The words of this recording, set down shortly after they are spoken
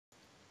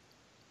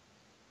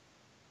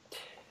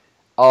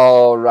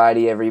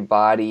Alrighty,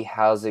 everybody,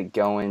 how's it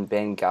going?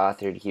 Ben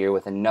Gothard here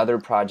with another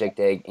Project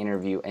Egg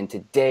interview, and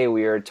today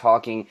we are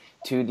talking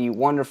to the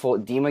wonderful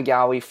Dima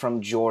Ghawi from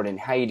Jordan.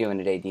 How you doing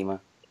today, Dima?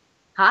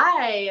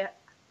 Hi,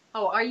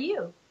 how are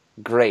you?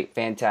 Great,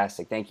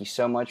 fantastic. Thank you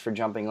so much for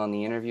jumping on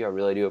the interview. I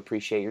really do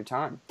appreciate your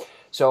time.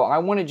 So I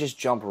want to just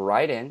jump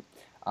right in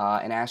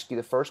and ask you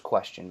the first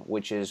question,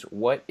 which is,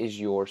 what is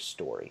your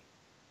story?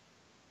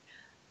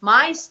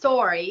 My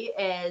story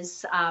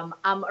is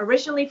I'm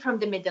originally from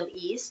the Middle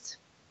East.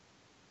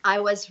 I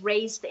was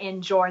raised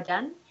in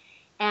Jordan,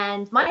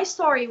 and my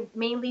story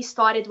mainly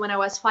started when I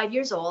was 5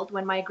 years old,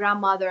 when my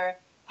grandmother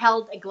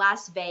held a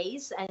glass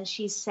vase and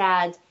she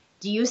said,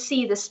 "Do you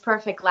see this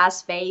perfect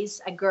glass vase?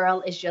 A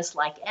girl is just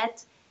like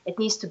it. It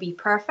needs to be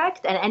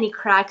perfect, and any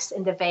cracks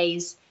in the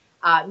vase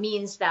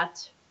means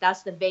that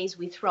that's the vase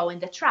we throw in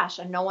the trash,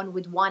 and no one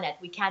would want it.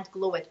 We can't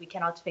glue it. We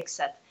cannot fix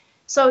it."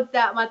 So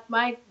that what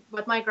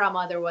my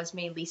grandmother was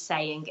mainly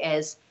saying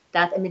is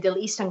that a Middle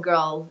Eastern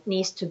girl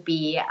needs to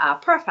be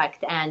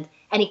perfect, and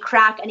any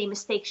crack, any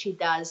mistake she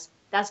does,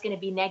 that's going to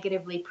be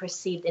negatively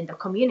perceived in the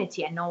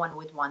community, and no one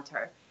would want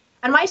her.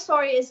 And my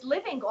story is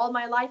living all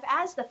my life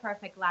as the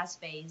perfect glass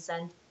vase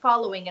and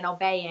following and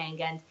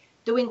obeying and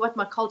doing what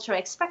my culture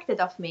expected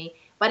of me,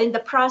 but in the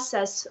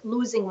process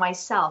losing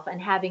myself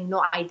and having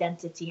no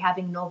identity,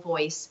 having no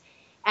voice.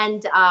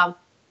 And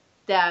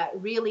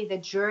the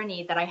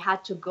journey that I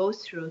had to go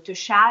through to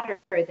shatter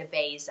the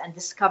vase and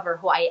discover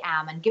who I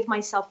am and give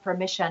myself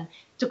permission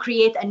to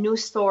create a new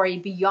story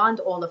beyond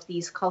all of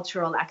these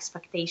cultural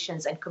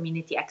expectations and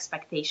community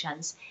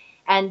expectations,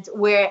 and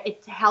where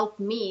it helped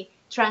me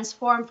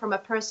transform from a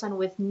person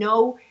with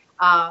no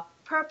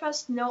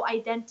purpose, no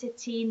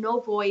identity,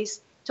 no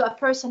voice, to a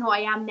person who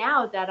I am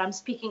now, that I'm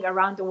speaking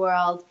around the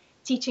world,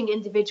 teaching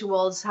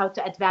individuals how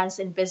to advance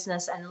in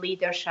business and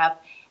leadership,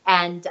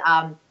 and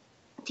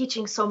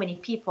teaching so many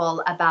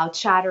people about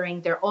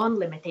shattering their own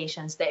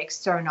limitations, the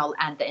external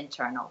and the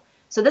internal.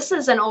 So this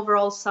is an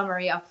overall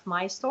summary of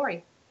my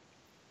story.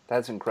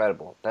 That's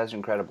incredible. That's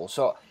incredible.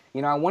 So,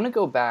 I want to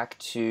go back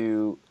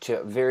to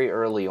very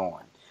early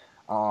on.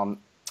 Um,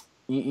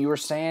 you were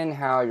saying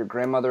how your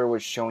grandmother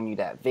was showing you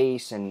that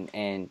vase, and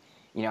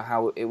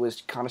how it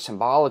was kind of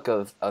symbolic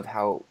of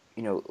how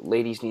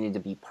ladies needed to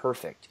be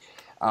perfect.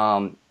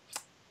 Um,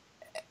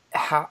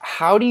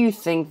 how do you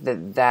think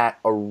that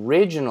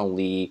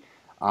originally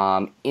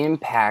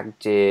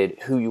impacted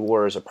who you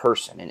were as a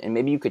person? And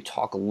maybe you could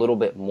talk a little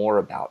bit more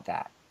about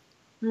that.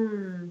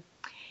 Hmm.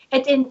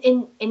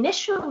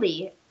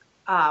 Initially,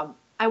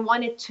 I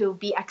wanted to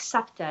be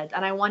accepted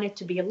and I wanted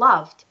to be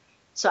loved.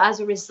 So as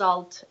a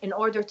result, in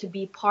order to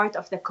be part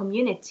of the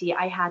community,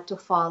 I had to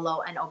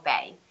follow and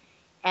obey.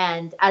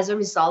 And as a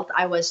result,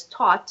 I was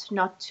taught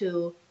not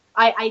to.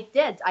 I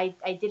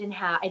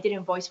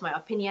didn't voice my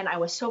opinion. I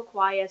was so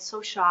quiet,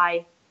 so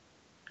shy,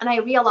 and I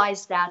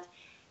realized that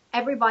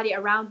everybody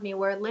around me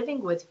were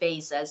living with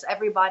vases.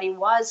 Everybody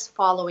was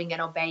following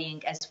and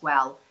obeying as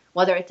well,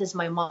 whether it is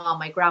my mom,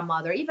 my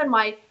grandmother, even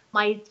my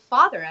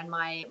father and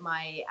my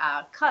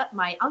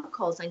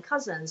uncles and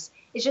cousins.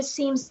 It just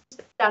seems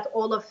that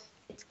all of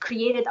it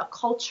created a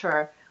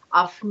culture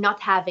of not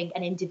having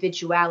an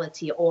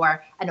individuality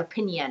or an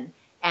opinion,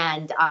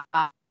 and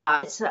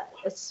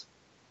it's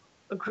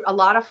a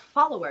lot of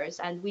followers,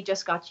 and we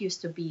just got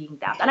used to being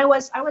that. And I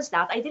was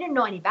that. I didn't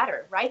know any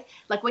better, right?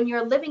 Like when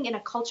you're living in a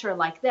culture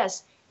like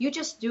this, you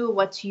just do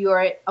what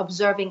you're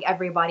observing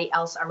everybody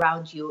else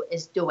around you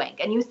is doing,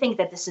 and you think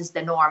that this is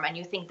the norm and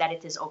you think that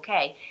it is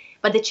okay.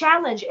 But the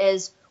challenge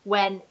is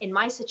when in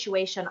my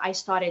situation I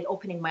started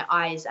opening my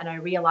eyes and I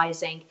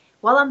realizing,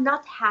 well, I'm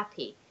not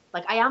happy.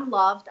 Like I am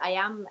loved, I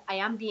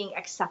am being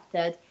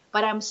accepted,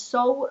 but I'm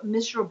so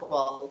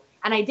miserable,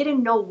 and I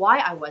didn't know why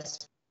I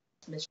was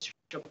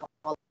miserable.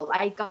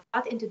 I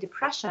got into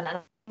depression, and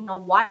I didn't know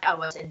why I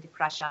was in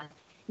depression.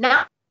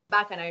 Now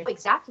back and I know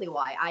exactly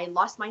why. I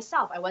lost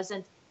myself. I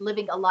wasn't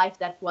living a life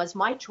that was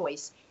my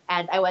choice,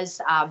 and I was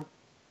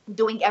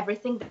doing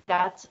everything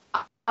that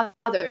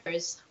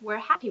others were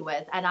happy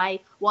with, and I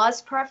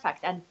was perfect.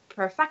 And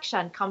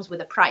perfection comes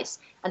with a price,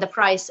 and the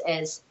price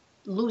is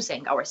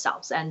losing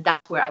ourselves, and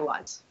that's where I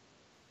was.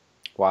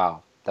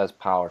 Wow, that's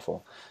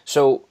powerful.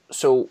 So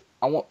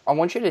I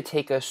want you to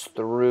take us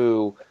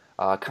through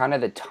kind of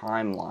the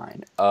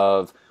timeline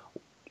of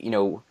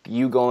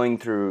you going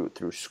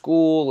through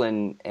school,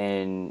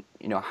 and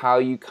how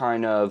you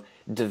kind of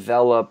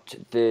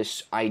developed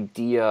this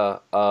idea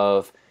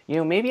of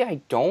maybe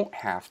I don't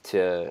have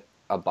to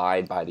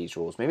abide by these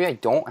rules. Maybe I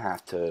don't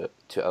have to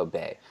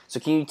obey. So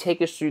can you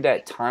take us through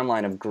that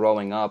timeline of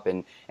growing up,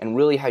 and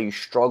really how you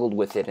struggled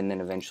with it and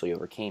then eventually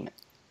overcame it?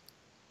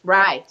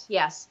 Right,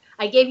 yes.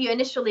 I gave you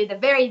initially the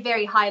very,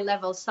 very high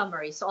level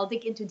summary, so I'll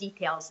dig into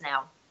details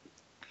now.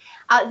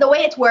 The way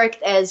it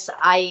worked is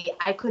I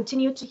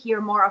continued to hear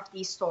more of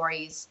these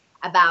stories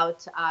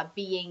about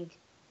being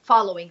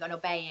following and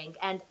obeying.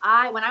 And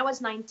when I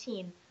was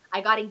 19,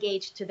 I got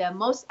engaged to the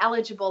most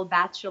eligible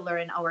bachelor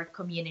in our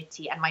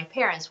community, and my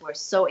parents were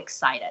so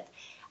excited.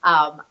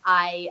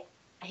 I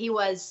he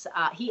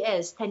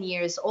is 10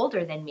 years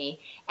older than me,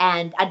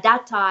 and at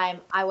that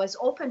time I was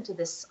open to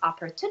this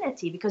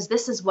opportunity because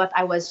this is what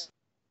I was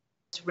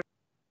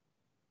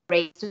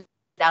raised to,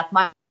 that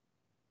my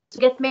to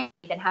get married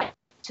and have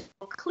to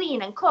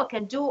clean and cook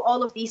and do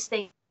all of these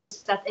things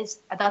that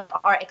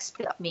are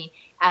expected of me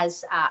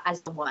as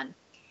the one.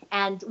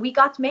 And we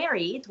got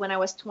married when I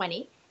was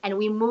 20, and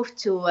we moved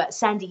to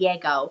San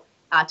Diego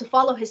to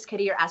follow his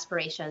career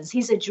aspirations.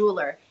 He's a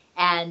jeweler,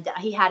 and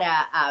he had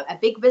a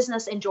big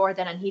business in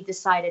Jordan, and he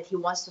decided he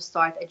wants to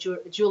start a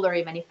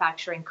jewelry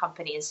manufacturing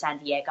company in San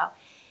Diego.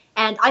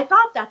 And I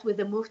thought that with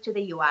the move to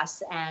the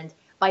US and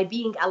by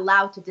being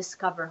allowed to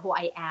discover who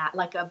I am,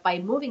 like by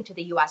moving to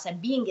the US and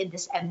being in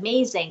this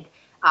amazing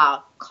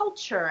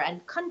culture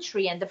and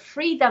country and the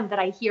freedom that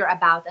I hear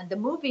about and the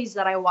movies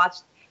that I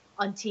watched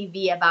on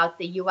TV about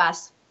the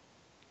US,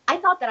 I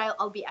thought that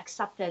I'll be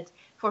accepted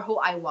for who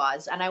I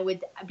was and I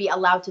would be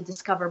allowed to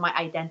discover my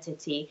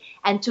identity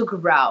and to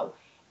grow.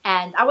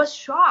 And I was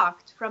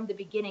shocked from the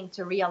beginning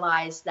to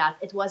realize that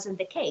it wasn't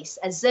the case,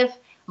 as if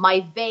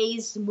my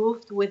vase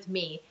moved with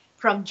me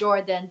from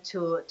Jordan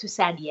to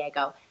San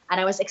Diego. And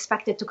I was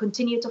expected to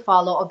continue to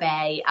follow,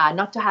 obey,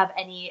 not to have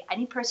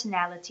any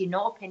personality,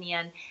 no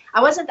opinion.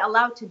 I wasn't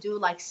allowed to do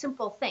like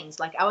simple things.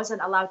 Like I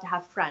wasn't allowed to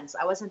have friends.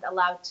 I wasn't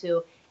allowed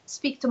to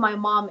speak to my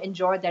mom in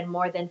Jordan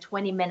more than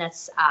 20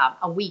 minutes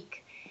a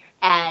week.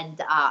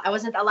 And I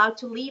wasn't allowed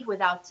to leave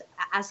without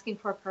asking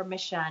for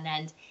permission.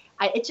 And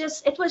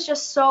it was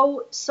just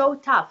so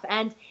tough.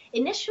 And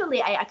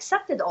initially I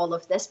accepted all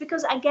of this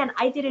because again,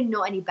 I didn't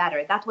know any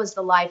better. That was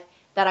the life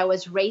that I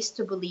was raised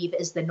to believe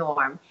is the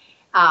norm.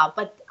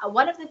 But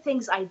one of the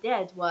things I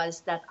did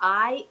was that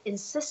I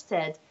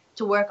insisted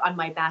to work on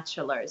my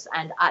bachelor's.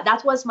 And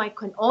that was my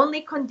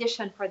only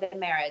condition for the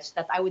marriage,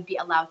 that I would be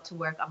allowed to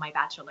work on my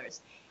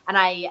bachelor's. And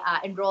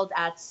I enrolled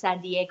at San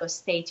Diego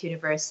State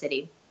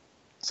University.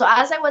 So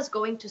as I was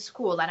going to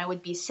school and I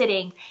would be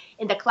sitting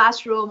in the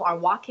classroom or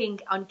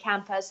walking on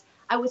campus,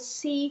 I would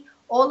see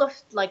all of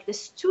like the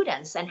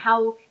students and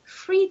how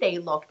free they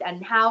looked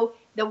and how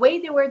the way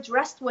they were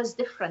dressed was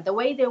different. The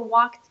way they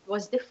walked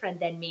was different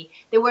than me.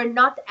 They were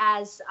not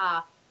as,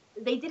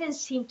 they didn't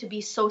seem to be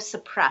so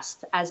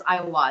suppressed as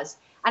I was.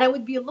 And I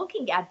would be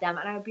looking at them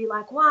and I would be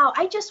like, wow,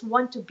 I just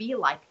want to be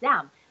like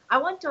them. I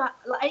want to,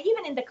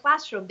 even in the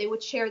classroom, they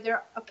would share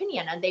their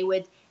opinion and they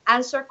would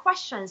answer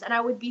questions. And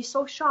I would be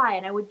so shy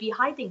and I would be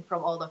hiding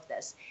from all of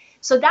this.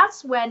 So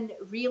that's when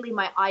really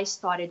my eyes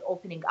started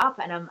opening up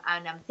and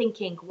I'm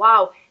thinking,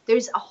 wow,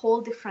 there's a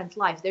whole different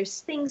life.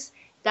 There's things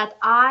that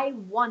I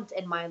want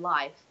in my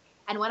life.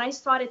 And when I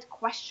started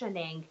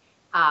questioning,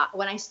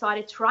 when I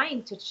started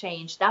trying to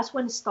change, that's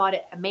when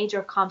a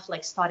major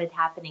conflict started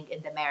happening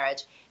in the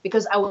marriage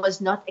because I was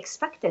not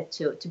expected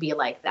to be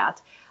like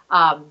that.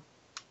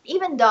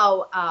 Even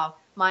though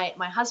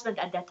my husband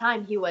at that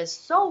time, he was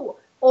so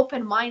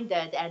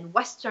open-minded and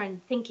Western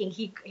thinking.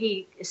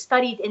 He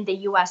studied in the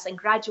US and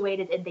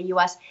graduated in the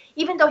US,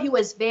 even though he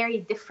was very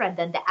different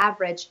than the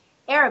average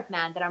Arab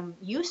man that I'm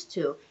used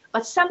to.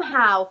 But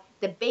somehow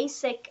the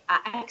basic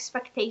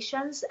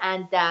expectations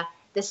and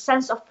the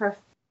sense of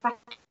perfection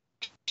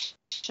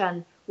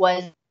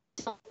was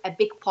a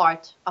big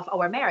part of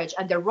our marriage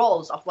and the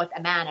roles of what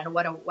a man and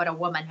what a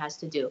woman has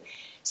to do.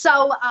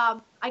 So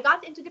I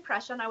got into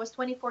depression. I was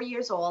 24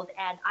 years old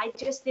and I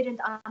just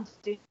didn't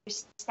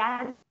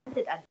understand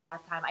it at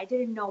that time. I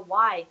didn't know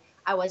why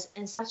I was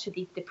in such a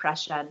deep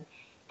depression.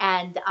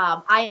 And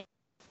I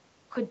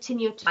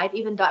continued to fight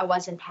even though I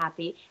wasn't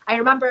happy. I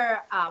remember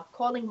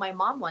calling my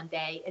mom one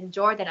day in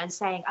Jordan and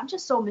saying, I'm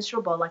just so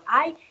miserable. Like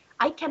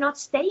I cannot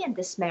stay in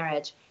this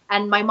marriage.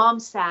 And my mom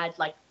said,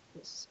 like,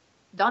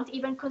 don't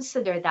even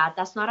consider that.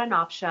 That's not an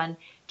option.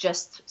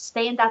 Just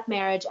stay in that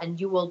marriage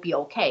and you will be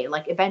okay.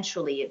 Like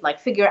eventually, like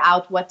figure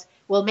out what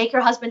will make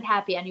your husband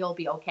happy and you'll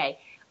be okay.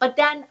 But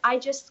then I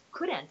just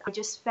couldn't.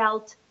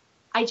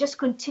 I just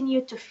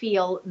continued to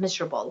feel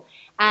miserable.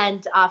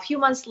 And a few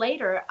months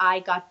later, I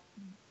got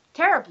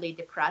terribly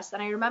depressed.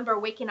 And I remember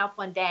waking up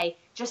one day,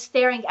 just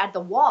staring at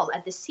the wall,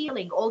 at the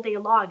ceiling all day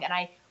long. And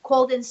I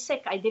called in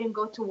sick. I didn't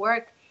go to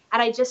work.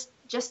 And I just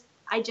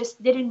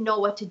didn't know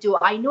what to do.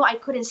 I knew I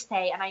couldn't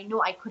stay and I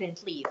knew I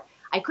couldn't leave.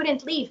 I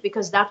couldn't leave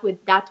because that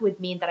would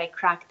mean that I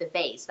cracked the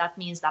vase. That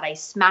means that I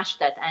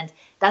smashed it and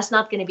that's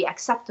not going to be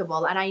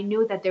acceptable. And I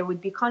knew that there would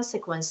be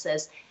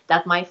consequences,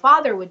 that my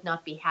father would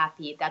not be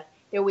happy, that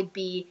there would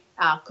be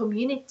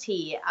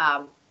community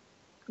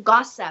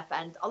gossip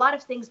and a lot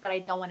of things that I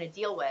don't want to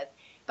deal with.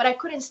 But I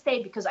couldn't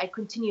stay because I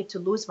continued to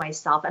lose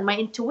myself. And my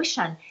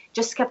intuition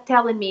just kept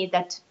telling me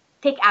that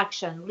take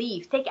action,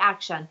 leave, take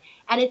action.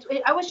 And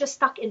I was just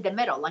stuck in the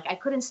middle. Like I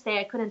couldn't stay,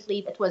 I couldn't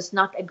leave. It was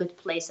not a good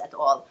place at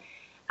all.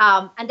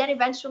 And then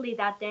eventually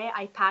that day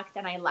I packed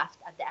and I left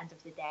at the end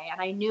of the day. And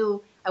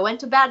I went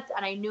to bed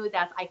and I knew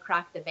that I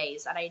cracked the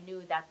vase and I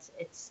knew that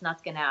it's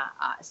not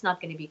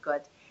gonna be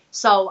good.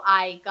 So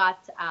I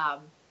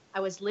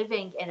was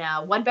living in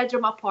a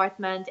one-bedroom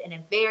apartment in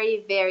a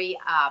very, very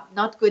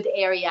not good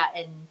area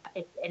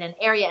in an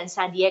area in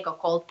San Diego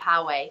called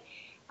Poway.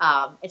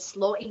 It's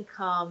low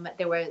income.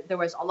 There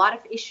was a lot of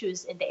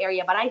issues in the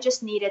area, but I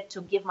just needed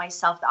to give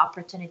myself the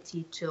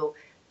opportunity to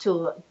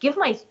give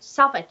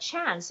myself a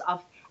chance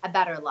of a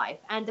better life.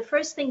 And the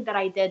first thing that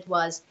I did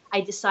was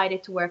I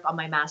decided to work on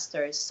my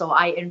master's. So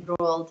I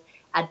enrolled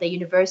at the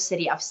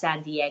University of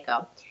San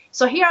Diego.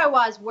 So here I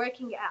was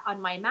working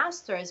on my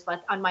master's,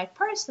 but on my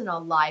personal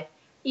life,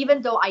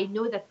 even though I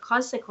knew that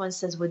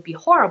consequences would be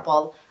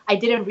horrible, I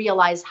didn't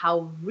realize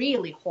how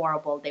really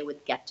horrible they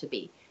would get to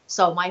be.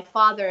 So my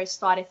father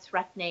started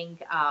threatening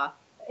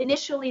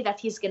initially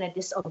that he's going to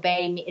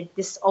disobey me,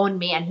 disown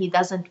me, and he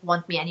doesn't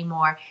want me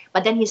anymore.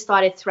 But then he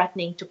started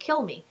threatening to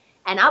kill me.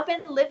 And I've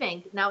been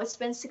living, now it's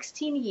been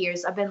 16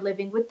 years, I've been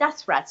living with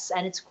death threats,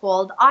 and it's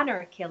called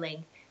honor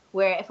killing,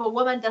 where if a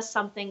woman does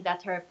something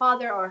that her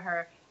father or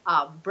her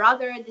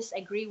brother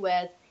disagree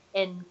with,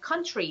 in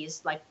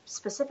countries, like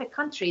specific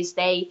countries,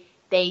 they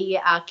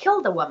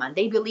kill the woman.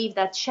 They believe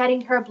that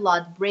shedding her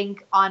blood bring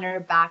honor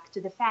back to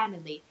the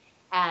family,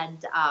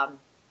 and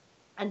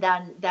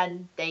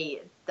then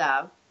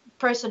the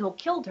person who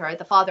killed her,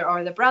 the father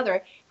or the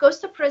brother, goes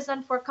to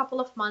prison for a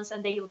couple of months,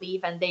 and they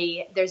leave, and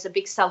there's a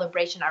big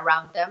celebration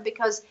around them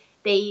because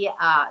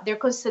they're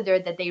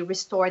considered that they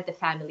restored the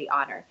family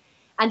honor.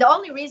 And the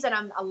only reason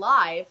I'm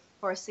alive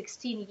for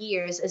 16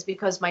 years is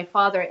because my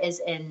father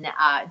is in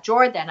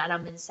Jordan and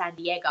I'm in San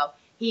Diego.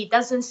 He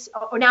doesn't,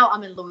 or now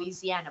I'm in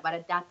Louisiana, but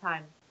at that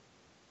time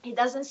he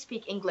doesn't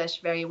speak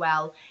English very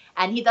well,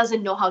 and he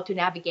doesn't know how to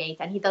navigate,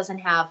 and he doesn't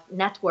have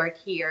network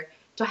here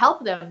to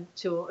help them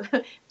to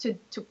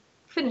to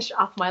finish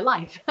off my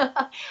life.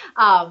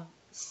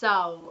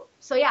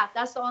 So yeah,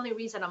 that's the only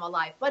reason I'm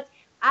alive. But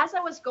as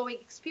I was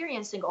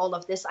experiencing all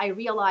of this, I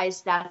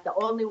realized that the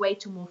only way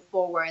to move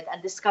forward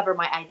and discover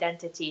my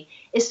identity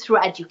is through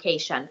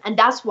education. And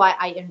that's why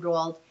I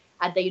enrolled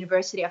at the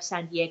University of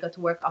San Diego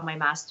to work on my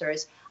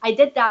master's. I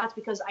did that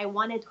because I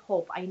wanted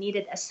hope. I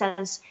needed a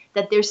sense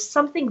that there's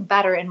something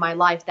better in my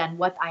life than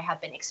what I have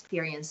been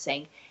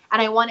experiencing.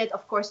 And I wanted,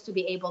 of course, to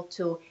be able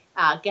to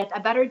get a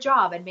better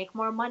job and make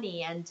more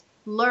money and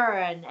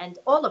learn and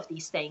all of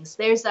these things.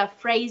 There's a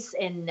phrase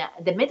in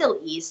the Middle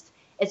East.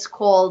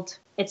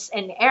 It's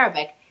in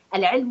Arabic,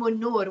 al-ilmu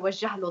nur wa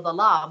jahlu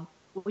dhalam,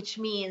 which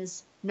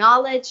means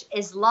knowledge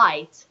is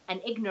light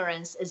and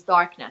ignorance is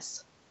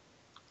darkness.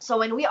 So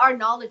when we are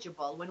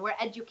knowledgeable, when we're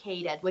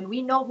educated, when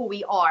we know who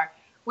we are,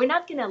 we're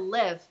not going to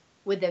live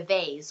with the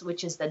vase,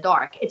 which is the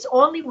dark. It's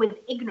only with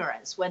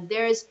ignorance, when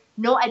there's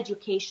no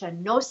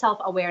education, no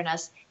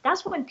self-awareness,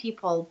 that's when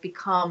people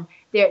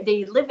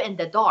they live in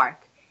the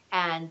dark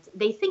and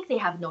they think they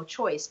have no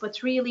choice.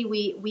 But really,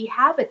 we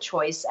have a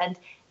choice, and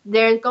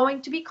there are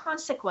going to be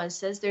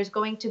consequences. There's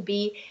going to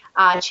be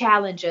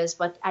challenges,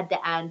 but at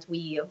the end,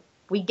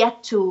 we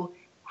get to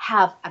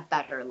have a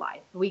better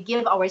life. We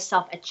give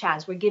ourselves a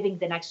chance. We're giving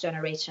the next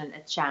generation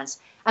a chance.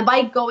 And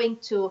by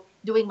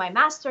doing my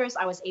master's,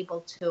 I was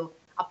able to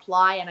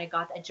apply, and I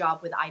got a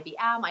job with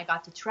IBM. I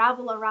got to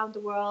travel around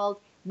the world,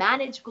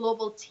 manage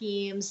global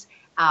teams,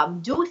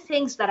 do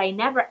things that I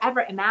never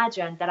ever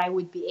imagined that I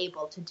would be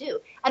able to do.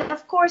 And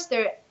of course,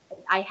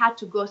 I had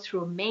to go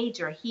through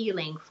major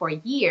healing for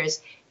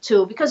years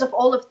because of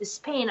all of this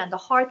pain and the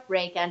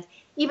heartbreak. And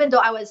even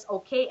though I was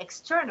okay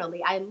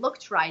externally, I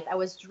looked right, I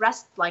was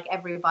dressed like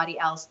everybody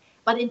else,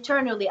 but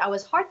internally I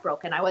was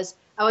heartbroken. I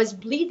was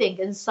bleeding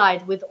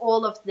inside with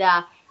all of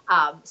the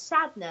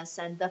sadness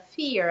and the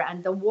fear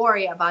and the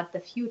worry about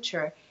the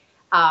future.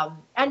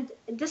 And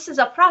this is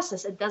a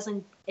process.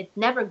 It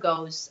never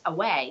goes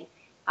away.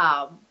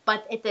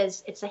 But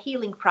it's a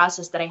healing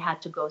process that I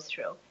had to go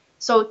through.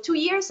 So 2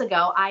 years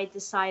ago, I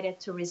decided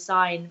to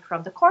resign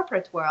from the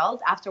corporate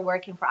world after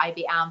working for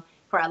IBM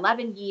for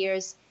 11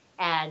 years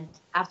and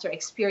after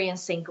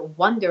experiencing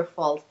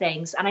wonderful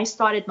things. And I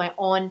started my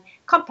own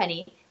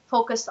company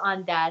focused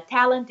on the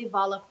talent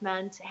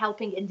development,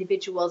 helping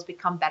individuals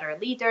become better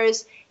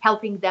leaders,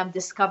 helping them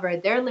discover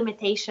their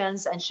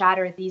limitations and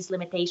shatter these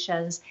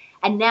limitations.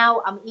 And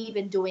now I'm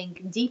even doing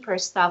deeper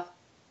stuff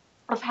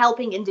of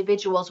helping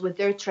individuals with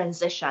their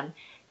transition,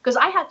 because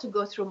I had to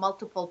go through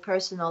multiple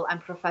personal and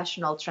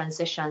professional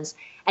transitions.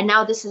 And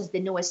now this is the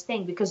newest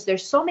thing, because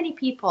there's so many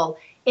people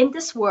in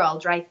this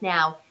world right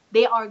now.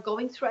 They are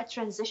going through a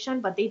transition,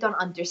 but they don't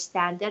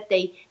understand it.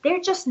 They're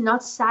just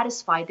not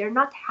satisfied. They're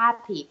not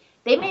happy.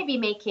 They may be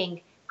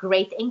making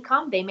great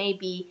income. They may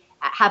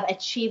have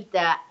achieved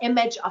the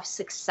image of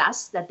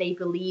success that they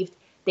believed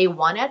they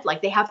wanted.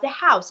 Like they have the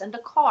house and the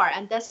car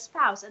and the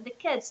spouse and the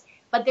kids,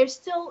 but they're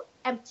still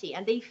empty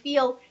and they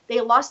feel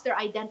they lost their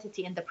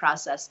identity in the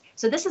process.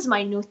 So this is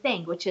my new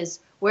thing, which is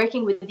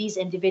working with these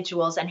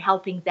individuals and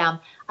helping them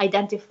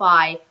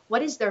identify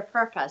what is their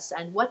purpose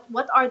and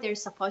what are they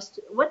supposed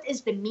to, what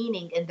is the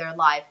meaning in their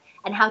life,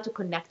 and how to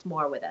connect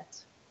more with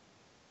it.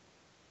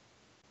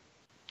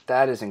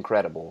 That is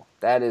incredible.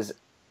 That is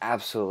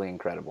absolutely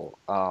incredible.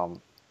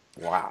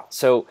 Wow.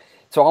 So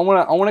I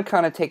want to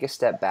kind of take a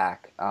step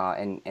back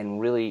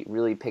and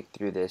really pick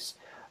through this.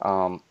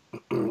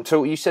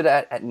 So you said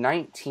that at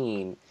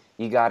 19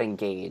 you got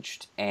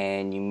engaged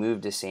and you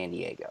moved to San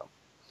Diego.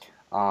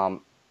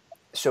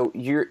 so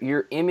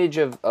your image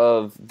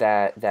of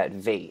that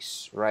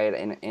vase, right?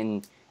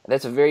 And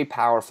that's a very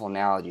powerful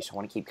analogy. So I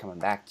want to keep coming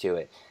back to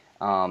it.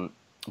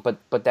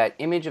 But that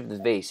image of the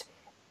vase,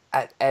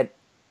 at at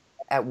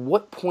at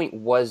what point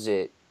was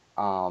it?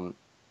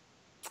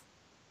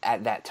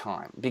 At that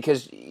time,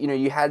 because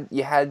you had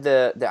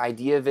the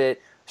idea of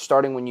it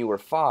starting when you were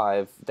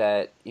 5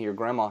 that your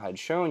grandma had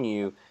shown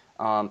you.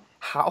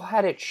 How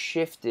had it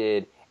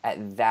shifted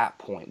at that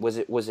point? Was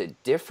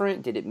it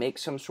different? Did it make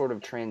some sort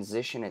of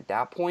transition at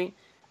that point?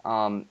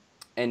 And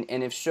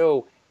if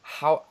so,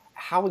 how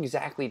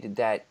exactly did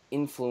that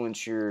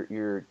influence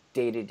your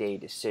day-to-day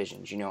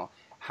decisions?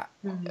 How,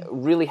 Mhm.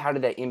 really, how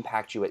did that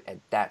impact you at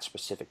that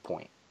specific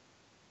point?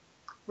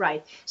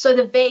 Right. So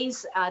the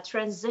vase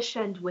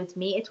transitioned with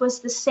me. It was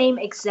the same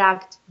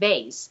exact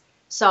vase.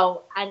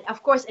 So, and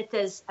of course, it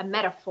is a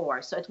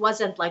metaphor. So it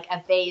wasn't like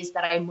a vase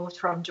that I moved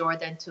from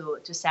Jordan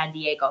to San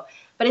Diego,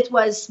 but it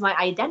was my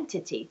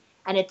identity.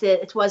 And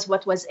it was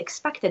what was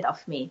expected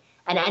of me.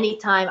 And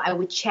anytime I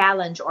would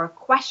challenge or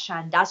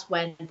question, that's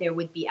when there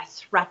would be a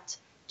threat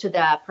to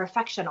the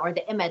perfection or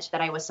the image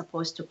that I was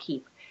supposed to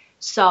keep.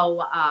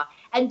 So,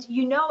 and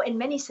in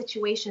many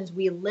situations,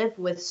 we live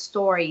with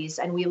stories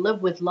and we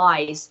live with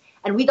lies,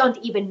 and we don't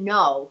even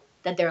know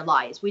that they're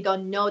lies. We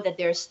don't know that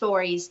they're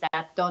stories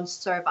that don't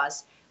serve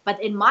us.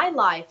 But in my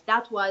life,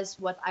 that was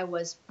what I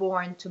was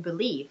born to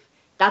believe.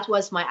 That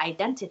was my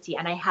identity,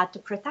 and I had to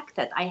protect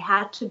it. I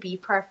had to be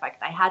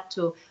perfect. I had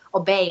to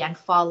obey and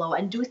follow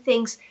and do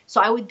things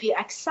so I would be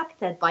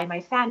accepted by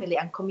my family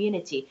and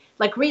community.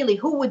 Like, really,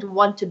 who would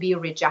want to be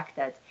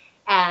rejected?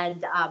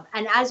 And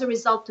as a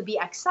result, to be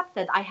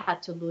accepted, I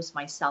had to lose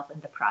myself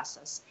in the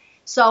process.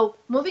 So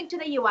moving to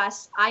the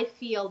US, I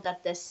feel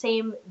that the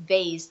same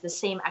vase, the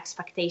same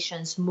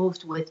expectations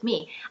moved with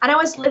me. And I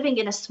was living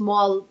in a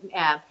small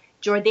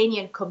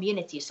Jordanian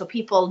community, so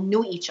people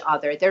knew each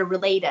other. They're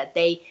related.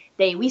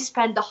 We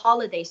spend the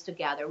holidays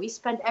together. We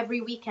spend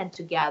every weekend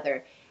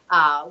together.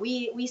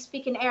 We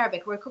speak in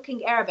Arabic. We're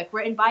cooking Arabic.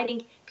 We're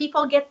inviting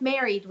people get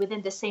married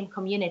within the same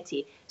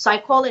community. So I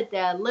call it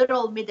the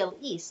little Middle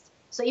East.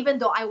 So even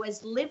though I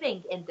was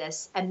living in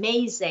this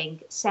amazing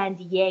San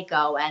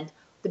Diego and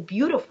the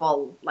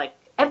beautiful, like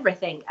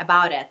everything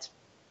about it,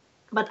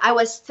 but I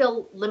was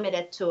still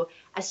limited to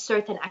a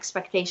certain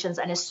expectations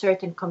and a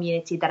certain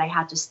community that I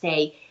had to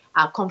stay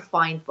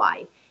confined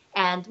by.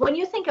 And when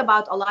you think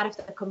about a lot of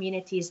the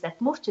communities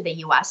that moved to the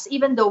US,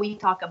 even though we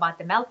talk about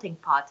the melting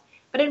pot,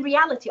 but in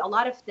reality, a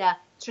lot of the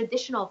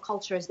traditional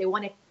cultures, they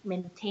want to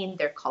maintain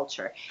their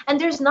culture. And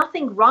there's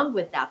nothing wrong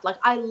with that. Like,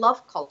 I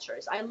love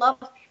cultures. I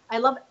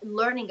love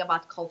learning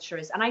about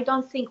cultures, and I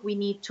don't think we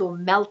need to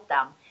melt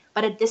them.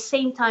 But at the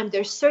same time,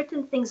 there's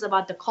certain things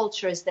about the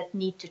cultures that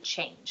need to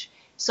change.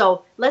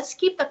 So let's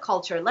keep the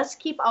culture. Let's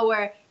keep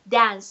our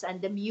dance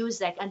and the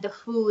music and the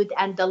food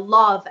and the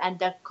love and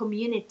the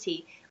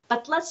community.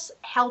 But let's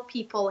help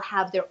people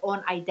have their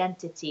own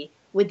identity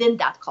within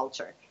that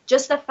culture.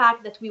 Just the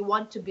fact that we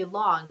want to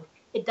belong,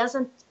 it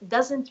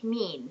doesn't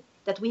mean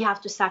that we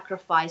have to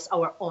sacrifice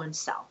our own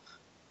self.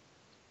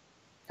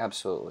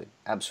 Absolutely,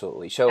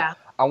 absolutely. So Yeah.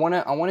 I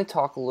want to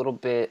talk a little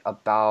bit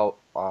about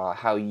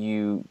how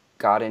you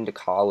got into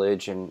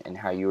college and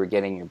how you were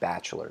getting your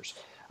bachelor's.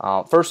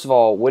 First of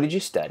all, what did you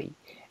study?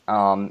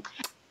 Um,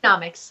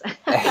 Economics.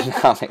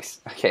 Economics.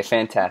 Okay,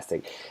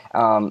 fantastic.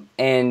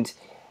 And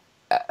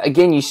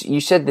again,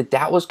 you said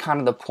that was kind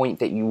of the point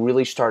that you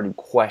really started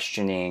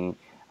questioning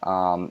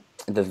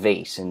the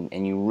vase,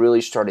 and you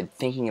really started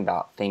thinking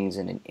about things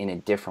in a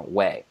different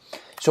way.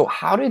 So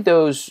how did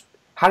those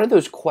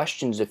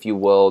questions, if you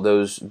will,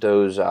 those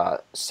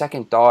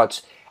second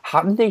thoughts,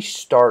 how did they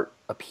start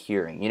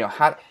appearing?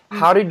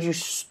 How did you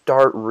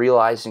start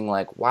realizing,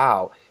 like,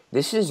 wow,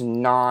 this is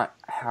not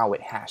how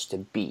it has to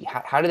be?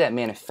 How did that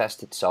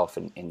manifest itself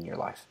in your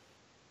life?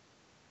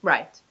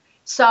 Right.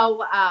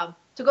 So,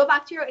 to go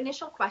back to your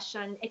initial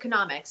question,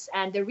 economics,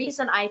 and the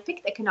reason I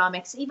picked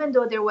economics, even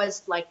though there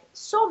was like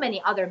so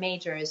many other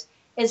majors,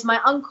 is my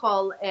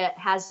uncle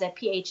has a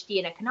PhD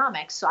in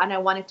economics. So, and I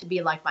wanted to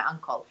be like my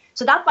uncle.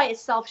 So that by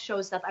itself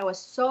shows that I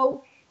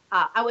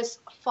was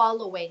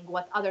following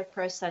what other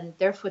person,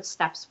 their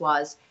footsteps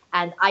was.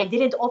 And I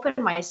didn't open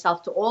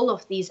myself to all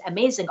of these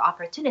amazing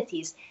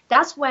opportunities.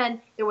 That's when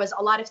there was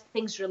a lot of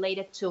things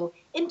related to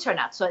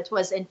internet. So it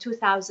was in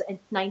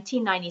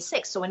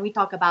 1996. So when we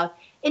talk about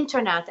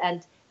internet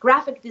and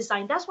graphic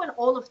design, that's when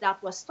all of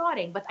that was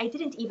starting. But I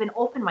didn't even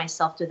open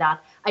myself to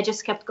that. I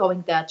just kept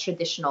going the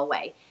traditional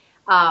way.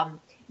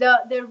 The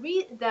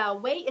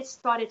way it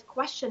started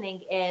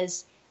questioning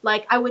is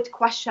like I would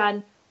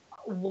question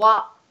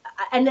what,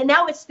 and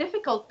now it's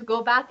difficult to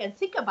go back and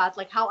think about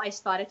like how I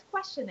started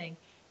questioning.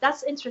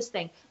 That's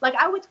interesting. Like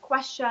I would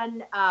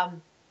question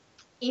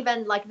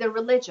even like the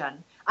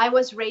religion. I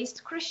was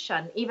raised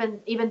Christian,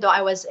 even though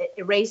I was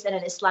raised in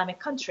an Islamic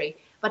country.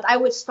 But I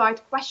would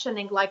start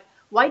questioning like,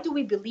 why do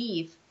we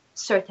believe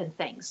certain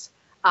things?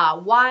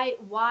 Why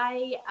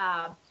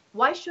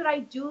should I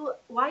do?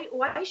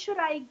 Why should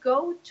I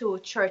go to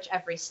church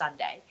every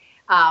Sunday?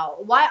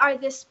 Why are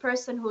this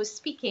person who is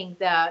speaking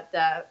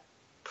the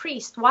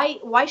priest,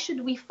 why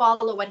should we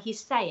follow what he's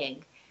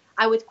saying?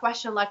 I would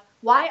question, like,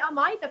 why am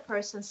I the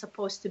person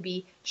supposed to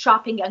be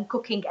shopping and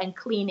cooking and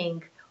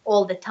cleaning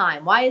all the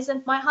time? Why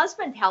isn't my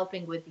husband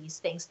helping with these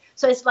things?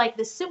 So it's like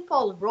the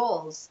simple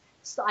roles.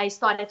 So I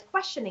started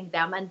questioning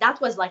them, and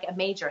that was like a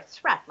major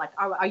threat. Like,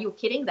 are you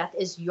kidding? That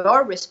is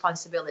your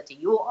responsibility.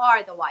 You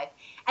are the wife.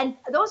 And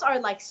those are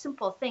like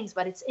simple things,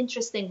 but it's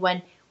interesting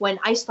when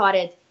I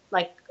started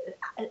like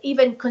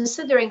even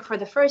considering for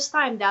the first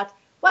time that,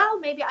 well,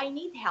 maybe I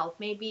need help.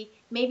 Maybe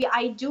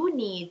I do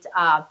need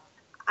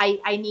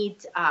I need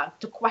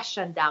to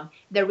question them.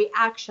 The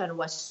reaction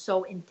was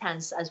so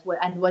intense as well,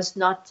 and was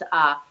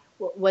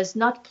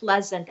not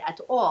pleasant at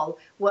all.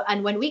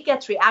 And when we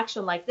get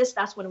reaction like this,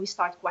 that's when we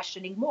start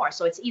questioning more.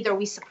 So it's either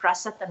we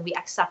suppress it and we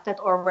accept it,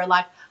 or we're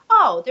like,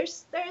 oh,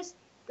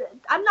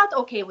 I'm not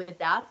okay with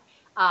that.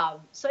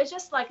 So it's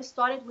just like it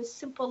started with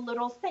simple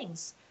little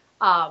things.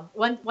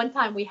 One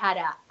time we had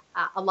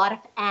a lot of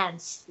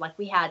ants. Like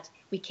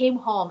we came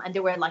home and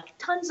there were like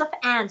tons of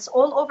ants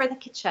all over the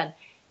kitchen.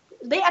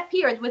 They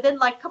appeared within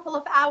like a couple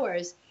of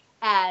hours,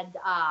 and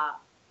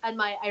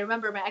I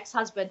remember my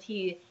ex-husband,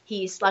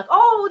 he's like,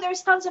 oh,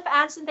 there's tons of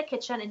ants in the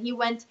kitchen, and he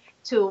went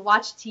to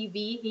watch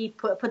TV. He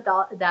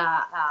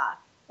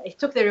he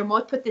took the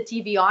remote, put the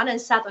TV on,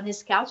 and sat on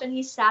his couch, and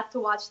he sat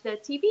to watch the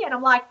TV. And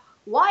I'm like,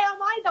 why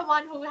am I the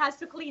one who has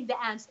to clean the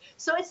ants?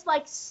 So it's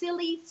like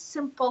silly,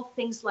 simple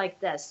things like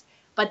this.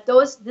 But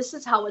this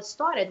is how it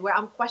started, where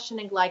I'm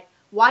questioning, like,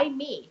 why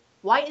me?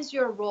 Why is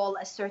your role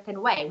a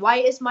certain way? Why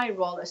is my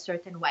role a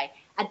certain way?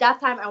 At that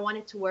time, I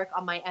wanted to work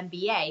on my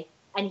MBA,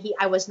 and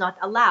I was not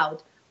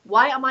allowed.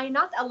 Why am I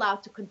not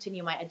allowed to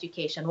continue my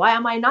education? Why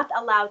am I not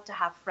allowed to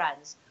have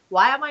friends?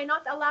 Why am I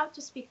not allowed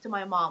to speak to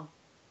my mom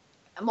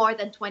more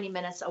than 20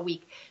 minutes a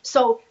week?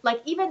 So,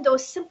 like, even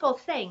those simple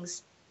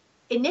things,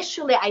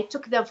 initially I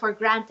took them for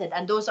granted,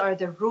 and those are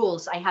the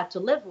rules I had to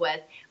live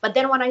with. But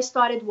then when I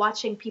started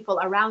watching people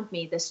around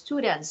me, the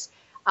students,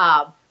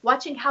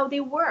 watching how they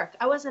work,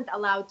 I wasn't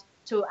allowed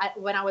to,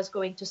 when I was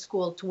going to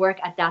school, to work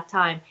at that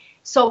time.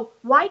 So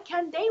why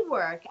can they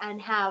work and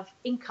have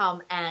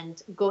income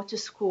and go to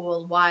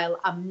school while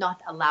I'm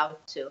not allowed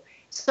to?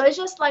 So it's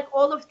just like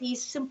all of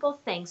these simple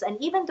things.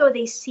 And even though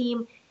they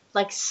seem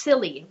like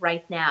silly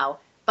right now,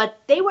 but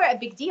they were a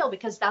big deal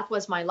because that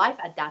was my life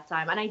at that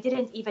time. And I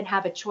didn't even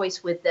have a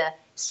choice with the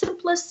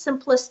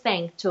simplest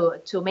thing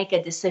to make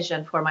a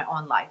decision for my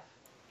own life.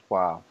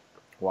 Wow.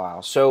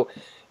 Wow. So,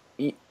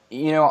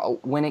 you know,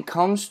 when it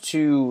comes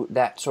to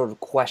that sort of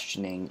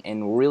questioning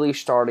and really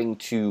starting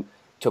to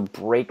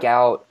break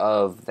out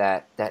of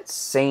that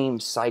same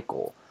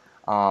cycle,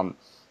 I'm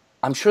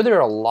sure there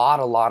are a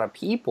lot of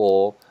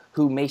people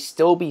who may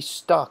still be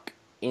stuck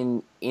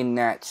in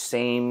that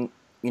same,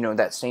 you know,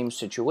 that same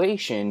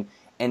situation,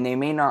 and they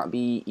may not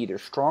be either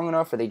strong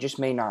enough, or they just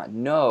may not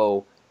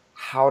know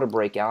how to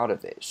break out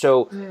of it.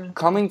 So,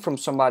 coming from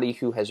somebody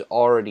who has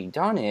already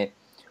done it,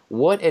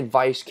 what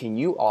advice can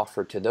you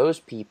offer to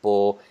those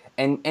people?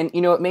 And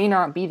you know, it may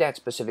not be that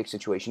specific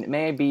situation. It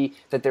may be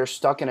that they're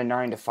stuck in a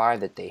 9-to-5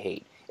 that they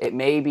hate. It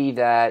may be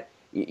that,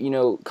 you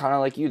know, kind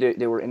of like you,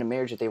 they were in a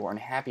marriage that they weren't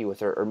happy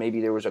with, or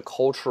maybe there was a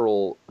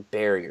cultural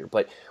barrier.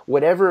 But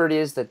whatever it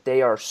is that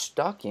they are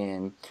stuck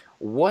in,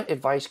 what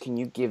advice can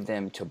you give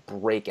them to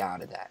break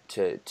out of that,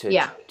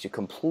 to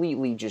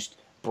completely just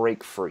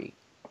break free?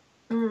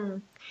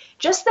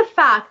 Just the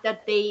fact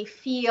that they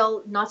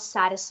feel not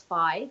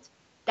satisfied,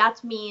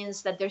 that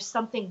means that there's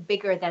something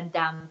bigger than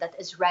them that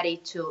is ready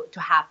to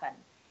happen.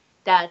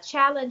 The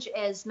challenge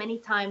is many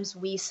times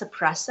we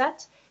suppress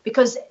it,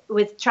 because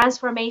with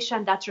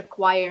transformation, that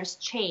requires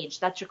change,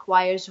 that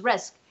requires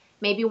risk.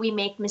 Maybe we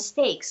make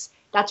mistakes.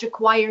 That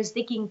requires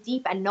digging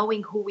deep and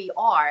knowing who we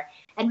are.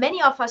 And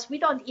many of us, we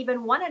don't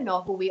even want to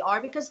know who we are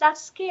because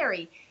that's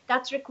scary.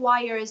 That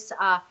requires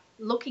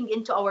looking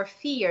into our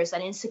fears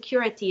and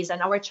insecurities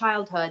and our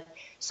childhood.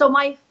 So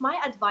my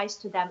advice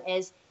to them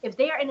is, if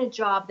they are in a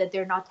job that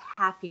they're not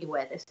happy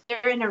with, if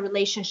they're in a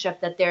relationship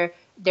that they're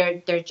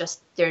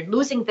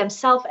losing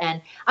themselves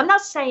in, I'm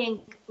not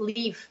saying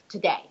leave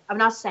today. I'm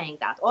not saying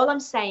that. All I'm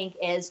saying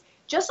is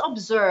just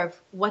observe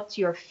what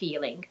you're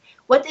feeling.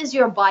 What is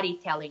your body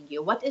telling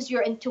you? What is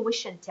your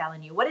intuition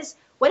telling you? What is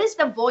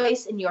the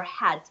voice in your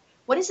head?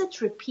 What is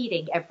it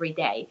repeating every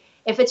day?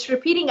 If it's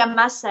repeating a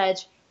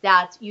message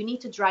that you need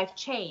to drive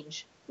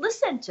change,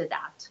 listen to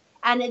that.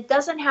 And it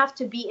doesn't have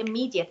to be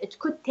immediate. It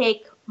could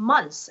take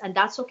months, and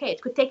that's okay.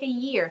 It could take a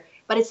year,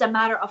 but it's a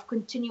matter of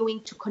continuing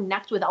to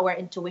connect with our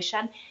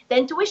intuition. The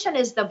intuition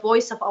is the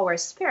voice of our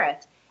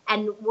spirit.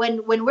 And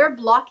when we're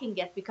blocking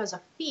it because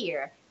of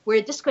fear,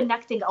 we're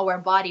disconnecting our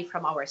body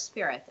from our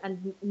spirit.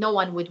 And no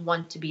one would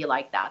want to be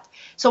like that.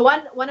 So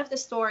one of the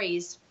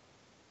stories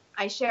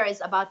I share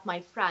is about my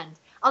friend.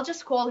 I'll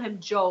just call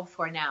him Joe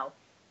for now.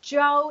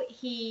 Joe,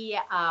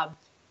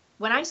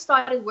 when I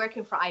started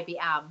working for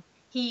IBM,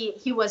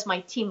 he was my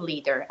team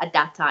leader at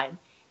that time,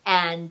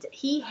 and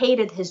he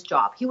hated his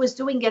job. He was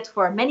doing it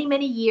for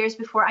many years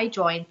before I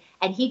joined,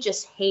 and he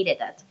just hated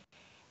it.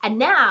 And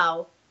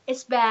now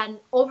it's been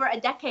over a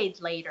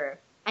decade later.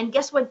 And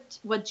guess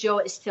what Joe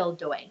is still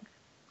doing?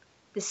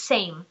 The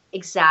same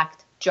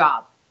exact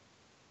job,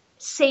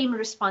 same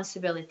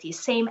responsibility,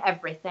 same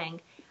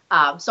everything.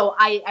 So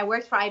I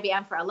worked for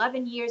IBM for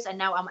 11 years, and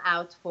now I'm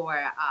out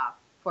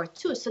for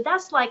 2. So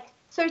that's like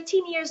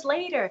 13 years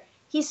later.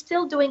 He's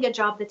still doing a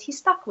job that he's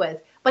stuck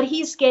with, but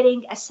he's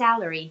getting a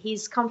salary.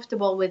 He's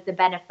comfortable with the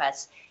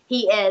benefits.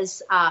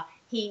 He's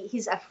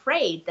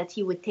afraid that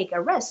he would take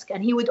a risk,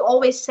 and he would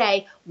always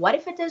say, "What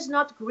if it is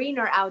not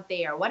greener out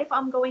there? What if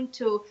I'm going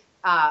to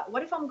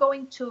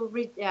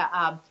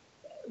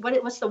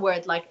what's the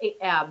word, like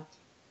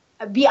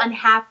be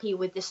unhappy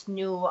with this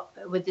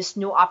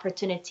new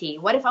opportunity?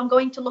 What if I'm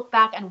going to look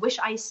back and wish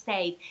I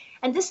stayed?"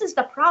 And this is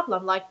the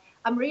problem. Like,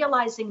 I'm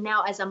realizing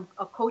now, as I'm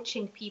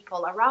coaching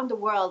people around the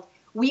world,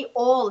 we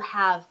all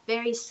have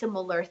very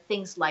similar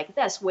things like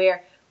this,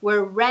 where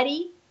we're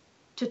ready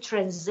to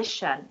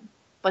transition,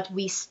 but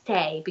we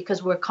stay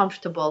because we're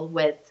comfortable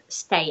with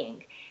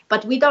staying.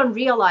 But we don't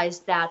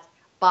realize that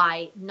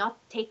by not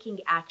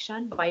taking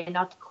action, by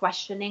not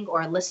questioning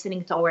or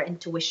listening to our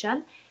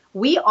intuition,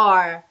 we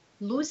are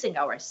losing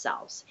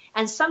ourselves.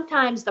 And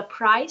sometimes the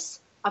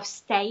price of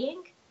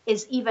staying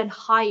is even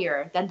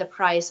higher than the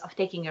price of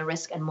taking a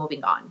risk and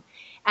moving on.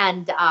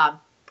 And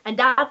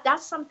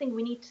that's something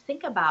we need to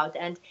think about.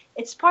 And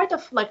it's part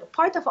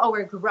of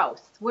our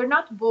growth. We're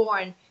not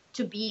born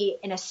to be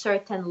in a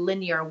certain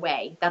linear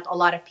way that a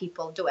lot of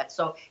people do it.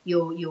 So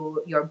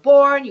you're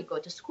born, you go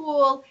to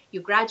school, you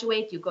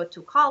graduate, you go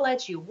to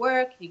college, you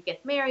work, you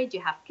get married,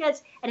 you have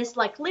kids, and it's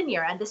like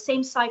linear, and the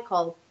same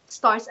cycle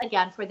starts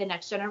again for the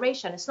next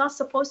generation. It's not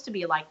supposed to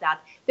be like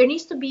that. There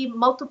needs to be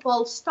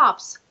multiple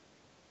stops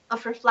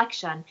of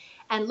reflection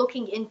and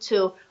looking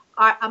into,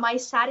 am I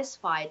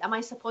satisfied? Am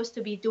I supposed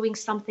to be doing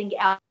something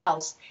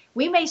else?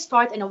 We may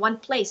start in one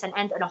place and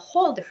end in a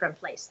whole different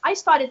place. I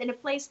started in a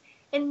place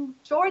in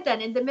Jordan,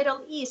 in the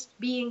Middle East,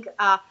 being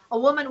a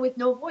woman with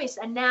no voice,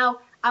 and now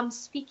I'm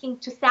speaking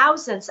to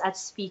thousands at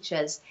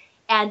speeches.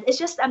 And it's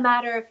just a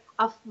matter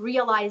of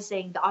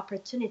realizing the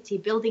opportunity,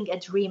 building a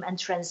dream, and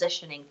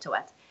transitioning to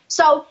it.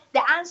 So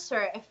the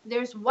answer, if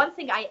there's one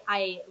thing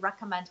I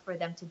recommend for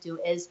them to do,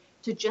 is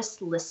to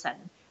just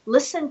listen.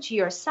 Listen to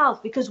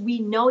yourself, because we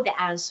know the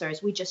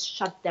answers. We just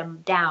shut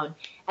them down.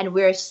 And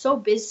we're so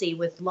busy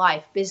with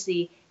life,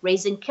 busy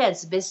raising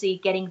kids, busy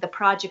getting the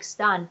projects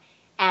done.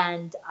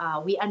 And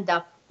we end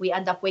up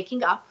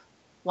waking up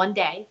one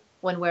day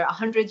when we're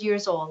 100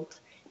 years old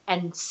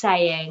and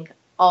saying,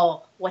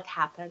 "Oh, what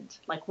happened?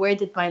 Like, where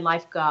did my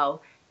life go?"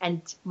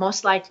 And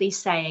most likely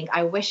saying,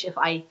 "I wish if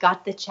I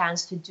got the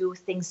chance to do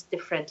things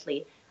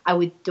differently, I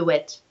would do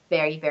it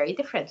very, very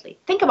differently."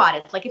 Think about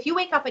it. Like, if you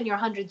wake up and you're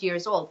 100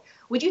 years old,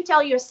 would you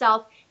tell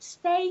yourself,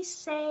 "Stay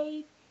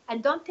safe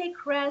and don't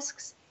take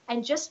risks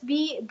and just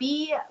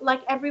be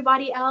like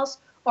everybody else"?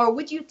 Or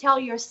would you tell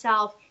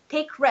yourself,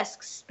 "Take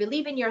risks,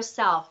 believe in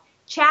yourself,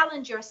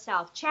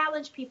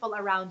 challenge people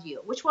around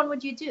you"? Which one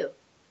would you do?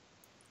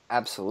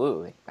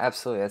 Absolutely,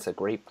 absolutely. That's a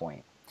great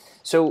point.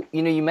 So,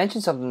 you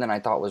mentioned something that I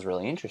thought was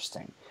really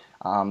interesting.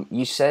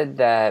 You said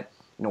that,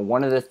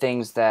 one of the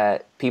things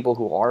that people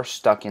who are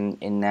stuck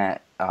in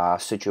that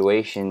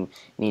situation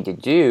need to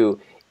do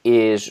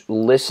is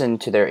listen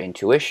to their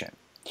intuition.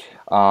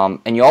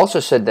 And you also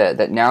said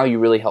that now you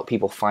really help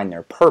people find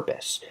their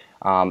purpose,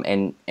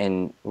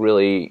 and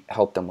really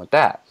help them with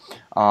that.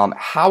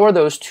 How are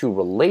those two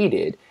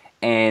related?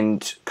 And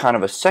kind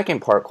of a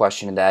second part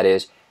question to that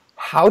is,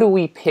 how do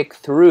we pick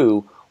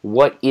through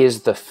what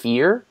is the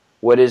fear,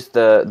 what is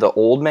the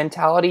old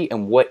mentality,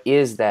 and what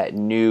is that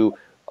new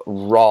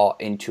raw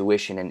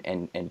intuition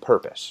and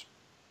purpose?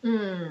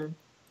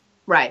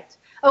 Right.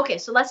 Okay,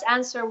 so let's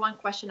answer one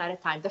question at a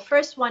time. The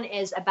first one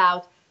is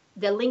about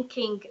the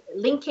linking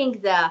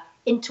the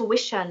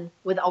intuition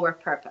with our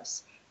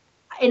purpose.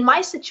 In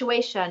my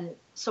situation,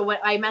 so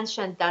what I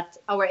mentioned, that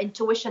our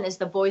intuition is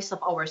the voice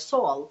of our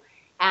soul,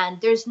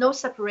 and there's no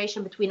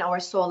separation between our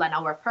soul and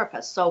our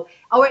purpose. So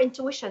our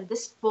intuition,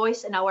 this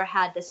voice in our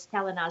head that's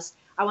telling us,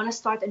 "I want to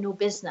start a new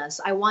business.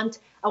 I want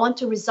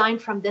to resign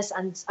from this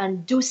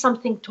and do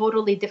something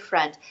totally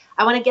different.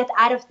 I want to get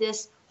out of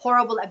this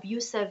horrible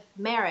abusive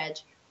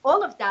marriage."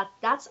 All of that,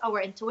 that's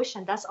our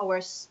intuition. That's our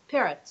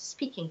spirit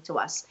speaking to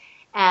us.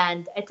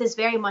 And it is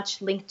very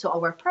much linked to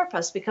our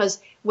purpose,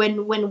 because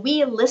when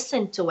we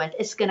listen to it,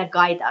 it's going to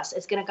guide us.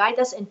 It's going to guide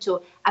us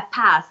into a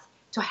path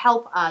to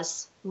help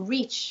us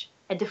reach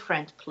a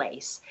different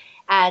place.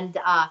 And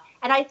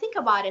I think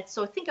about it.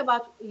 So think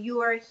about,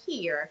 you are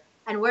here,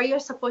 and where you're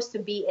supposed to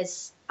be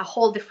is a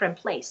whole different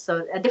place,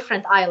 so a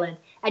different island,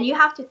 and you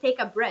have to take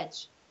a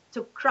bridge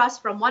to cross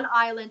from one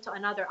island to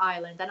another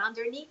island. And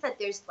underneath it,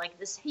 there's like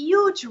this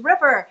huge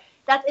river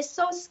that is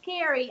so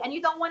scary, and you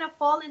don't want to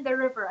fall in the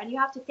river, and you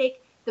have to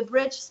take the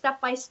bridge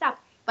step by step.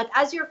 But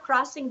as you're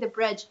crossing the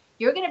bridge,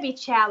 you're going to be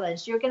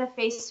challenged. You're going to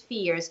face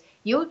fears.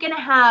 You're going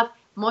to have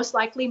most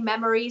likely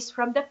memories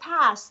from the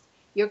past.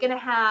 You're going to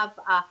have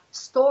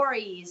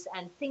stories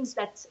and things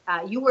that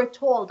you were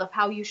told of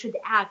how you should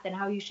act and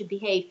how you should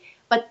behave.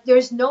 But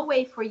there's no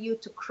way for you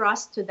to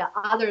cross to the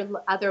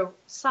other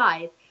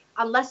side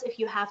unless if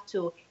you have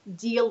to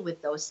deal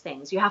with those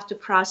things. You have to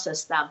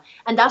process them.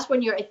 And that's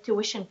when your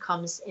intuition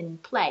comes in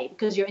play,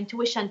 because your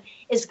intuition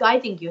is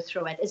guiding you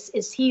through it,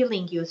 is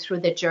healing you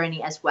through the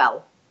journey as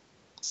well.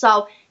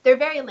 So they're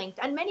very linked.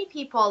 And many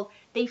people,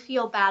 they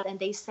feel bad and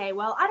they say,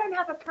 well, I don't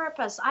have a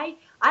purpose. I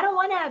don't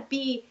want to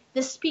be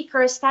the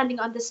speaker standing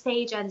on the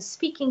stage and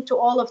speaking to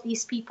all of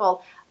these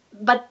people.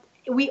 But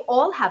we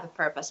all have a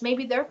purpose.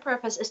 Maybe their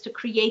purpose is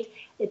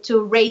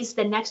to raise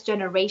the next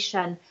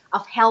generation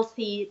of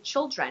healthy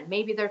children.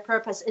 Maybe their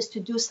purpose is to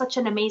do such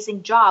an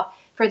amazing job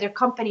for their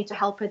company to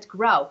help it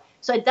grow.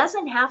 So it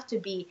doesn't have to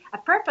be, a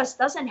purpose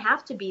doesn't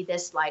have to be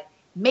this like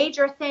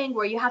major thing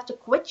where you have to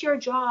quit your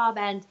job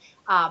and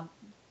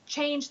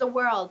change the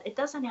world. It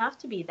doesn't have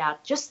to be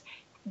that. Just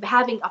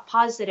having a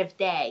positive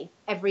day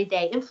every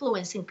day,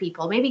 influencing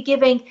people, maybe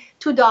giving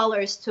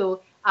 $2 to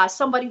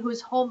somebody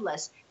who's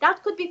homeless.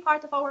 That could be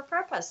part of our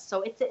purpose.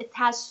 So it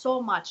has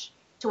so much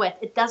to it.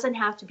 It doesn't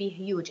have to be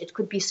huge. It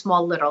could be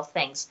small little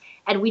things.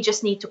 And we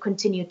just need to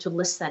continue to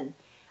listen.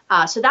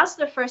 So that's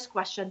the first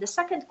question. The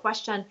second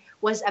question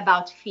was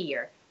about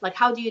fear. Like,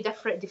 how do you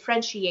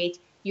differentiate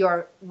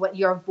your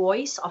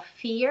voice of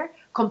fear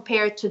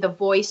compared to the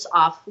voice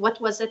of,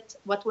 what was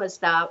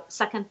the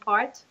second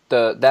part?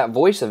 That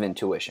voice of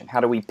intuition. How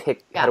do we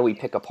pick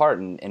apart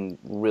and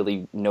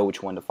really know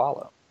which one to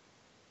follow?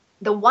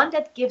 The one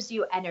that gives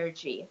you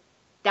energy,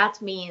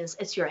 that means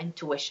it's your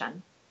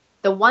intuition.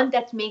 The one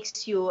that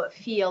makes you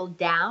feel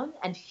down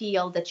and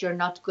feel that you're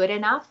not good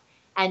enough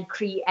and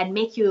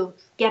make you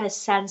get a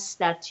sense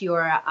that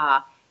you're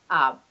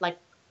like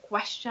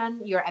question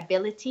your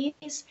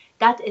abilities,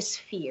 that is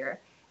fear.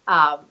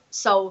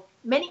 So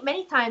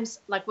many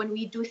times, like when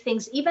we do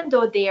things, even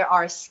though they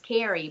are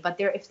scary, but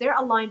if they're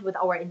aligned with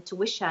our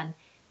intuition,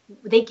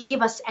 they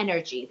give us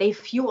energy, they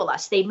fuel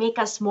us, they make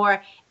us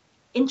more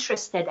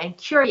interested and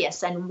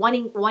curious and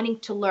wanting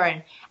to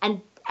learn.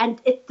 And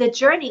the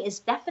journey is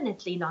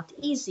definitely not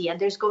easy, and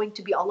there's going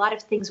to be a lot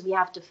of things we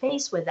have to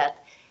face with it.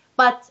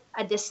 But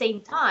at the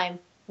same time,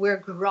 we're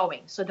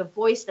growing. So the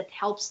voice that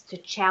helps to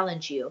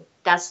challenge you,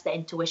 that's the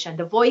intuition.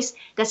 The voice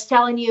that's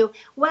telling you,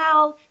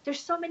 well,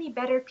 there's so many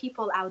better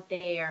people out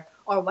there.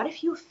 Or what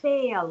if you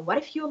fail? What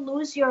if you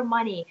lose your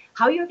money?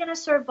 How are you going to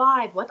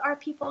survive? What are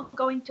people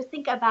going to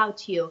think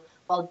about you?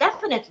 Well,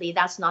 definitely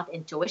that's not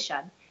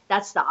intuition.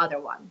 That's the other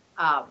one.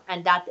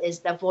 And that is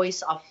the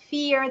voice of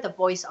fear, the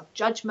voice of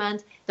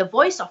judgment, the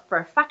voice of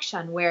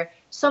perfection, where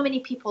so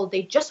many people,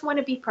 they just want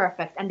to be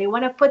perfect, and they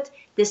want to put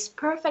this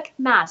perfect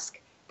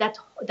mask that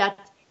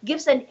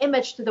gives an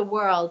image to the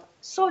world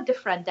so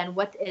different than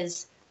what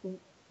is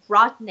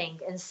rotting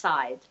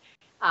inside.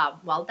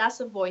 Well,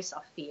 that's a voice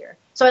of fear.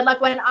 So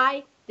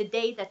like the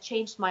day that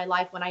changed my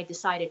life, when I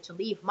decided to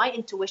leave, my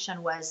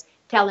intuition was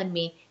telling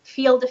me,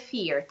 feel the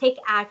fear, take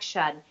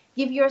action,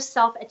 give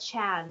yourself a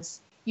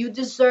chance. You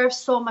deserve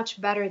so much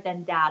better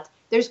than that.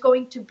 There's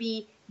going to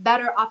be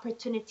better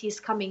opportunities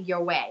coming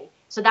your way.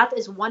 So that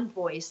is one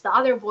voice. The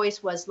other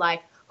voice was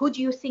like, who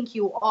do you think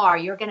you are?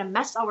 You're going to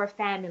mess our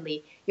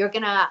family. You're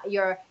going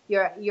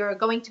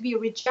to be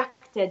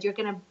rejected. You're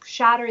going to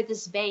shatter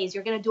this vase.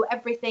 You're going to do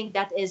everything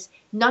that is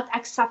not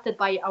accepted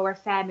by our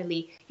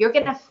family. You're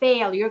going to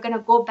fail. You're going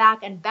to go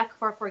back and beg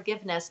for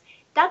forgiveness.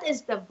 That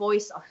is the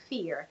voice of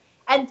fear.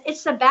 And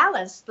it's a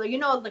balance. You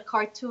know, the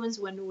cartoons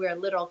when we were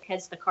little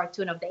kids, the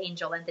cartoon of the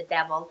angel and the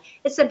devil,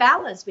 it's a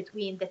balance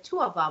between the two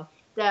of them.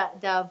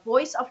 The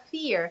voice of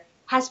fear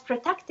has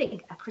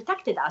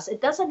protected us.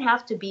 It doesn't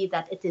have to be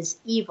that it is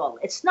evil.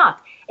 It's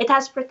not. It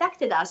has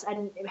protected us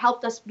and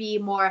helped us be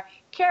more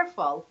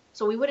careful,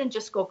 so we wouldn't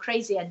just go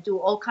crazy and do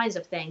all kinds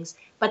of things.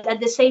 But at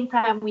the same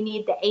time, we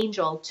need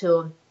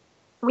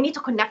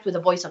to connect with the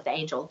voice of the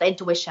angel, the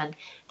intuition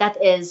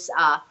that is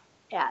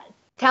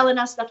telling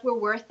us that we're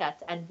worth it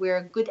and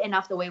we're good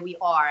enough the way we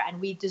are and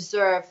we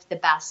deserve the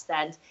best.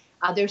 And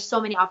there's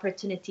so many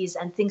opportunities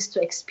and things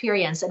to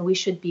experience, and we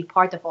should be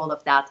part of all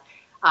of that.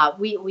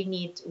 We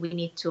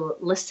need to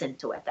listen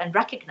to it and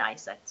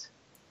recognize it.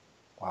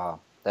 Wow,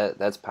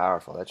 that's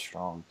powerful. That's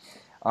strong.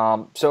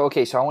 So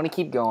I want to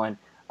keep going.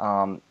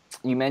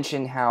 You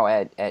mentioned how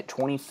at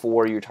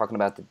 24 you were talking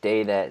about the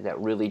day that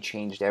really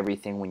changed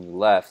everything when you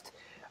left,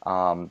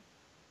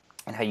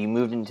 and how you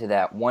moved into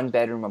that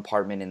one-bedroom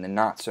apartment in the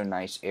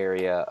not-so-nice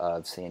area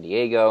of San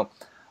Diego.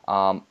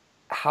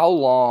 How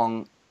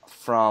long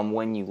from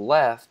when you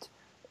left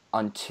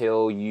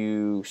until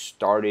you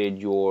started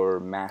your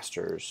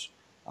master's?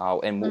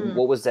 And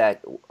what was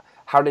that?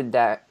 How did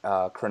that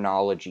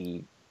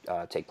chronology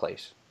take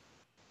place?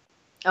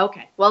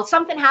 Okay. Well,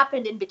 something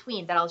happened in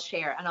between that I'll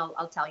share and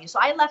I'll tell you. So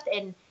I left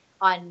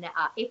on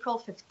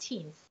April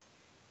 15th,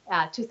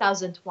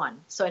 2001.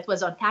 So it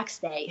was on tax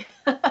day.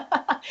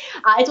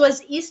 It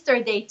was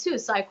Easter day too.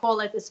 So I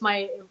call it's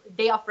my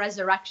day of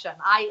resurrection.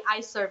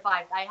 I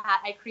survived.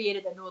 I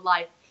created a new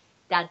life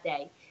that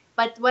day.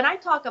 But when I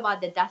talk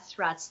about the death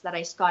threats that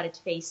I started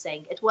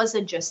facing, it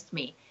wasn't just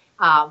me.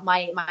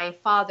 My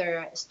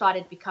father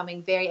started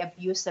becoming very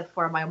abusive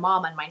for my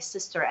mom and my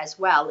sister as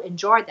well in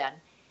Jordan,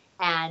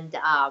 and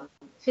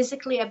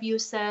physically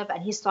abusive,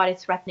 and he started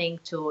threatening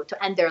to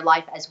end their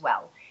life as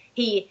well.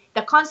 The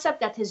concept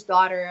that his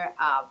daughter,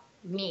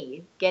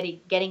 me,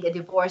 getting a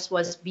divorce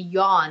was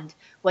beyond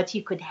what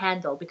he could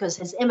handle, because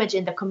his image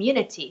in the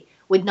community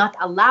would not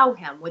allow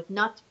him, would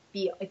not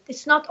be,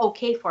 it's not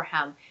okay for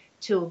him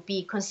to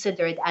be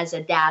considered as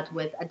a dad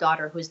with a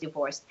daughter who's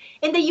divorced.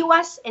 In the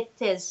US, it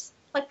is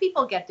like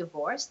people get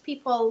divorced,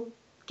 people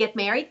get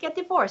married, get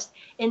divorced.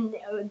 In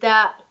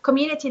the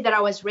community that I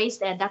was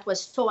raised in, that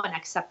was so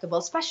unacceptable,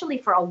 especially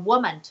for a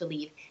woman to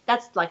leave.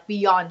 That's like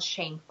beyond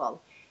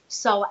shameful.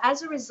 So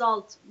as a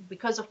result,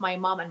 because of my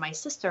mom and my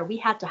sister, we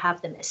had to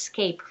have them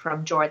escape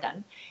from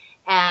Jordan.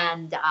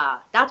 And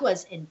that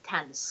was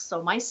intense.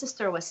 So my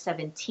sister was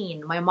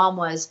 17, my mom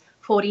was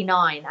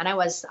 49, and I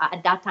was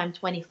at that time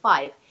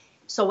 25.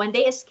 So when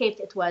they escaped,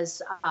 it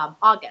was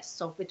August.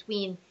 So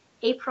between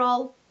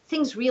April,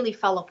 things really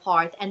fell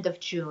apart, end of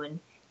June.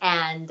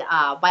 And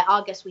by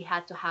August, we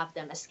had to have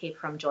them escape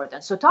from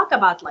Jordan. So talk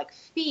about like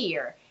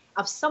fear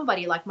of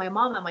somebody like my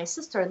mom and my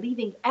sister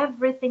leaving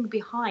everything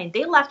behind.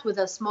 They left with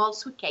a small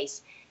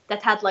suitcase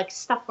that had like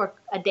stuff for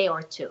a day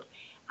or two.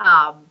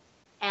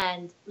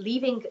 And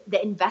leaving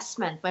the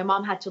investment, my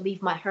mom had to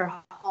leave her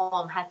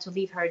home, had to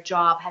leave her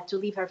job, had to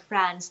leave her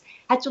friends,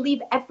 had to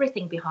leave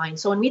everything behind.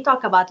 So when we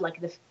talk about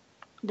like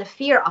the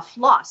fear of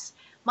loss,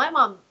 my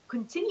mom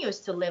continues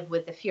to live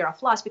with the fear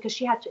of loss because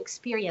she had to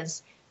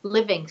experience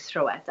living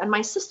through it. And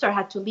my sister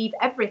had to leave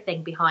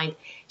everything behind.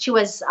 She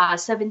was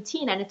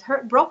 17, and it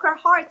broke her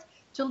heart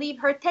to leave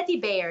her teddy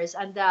bears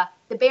and the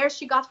bears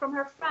she got from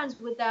her friends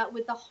with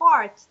the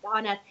heart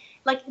on it.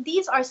 Like,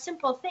 these are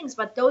simple things,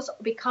 but those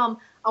become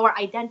our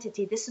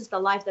identity. This is the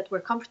life that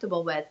we're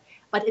comfortable with.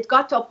 But it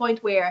got to a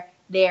point where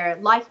their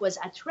life was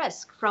at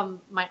risk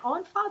from my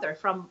own father,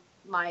 from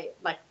my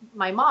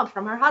mom,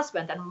 from her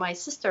husband, and my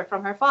sister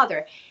from her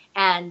father.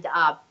 And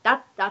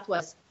that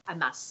was a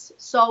mess.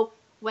 So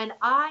when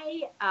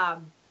I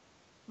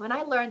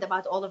learned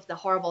about all of the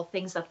horrible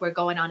things that were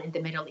going on in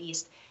the Middle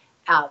East,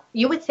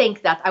 you would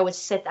think that I would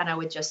sit and I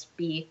would just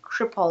be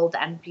crippled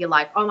and be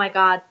like, oh my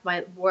God,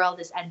 my world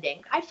is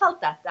ending. I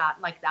felt that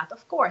like that,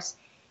 of course.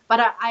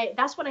 But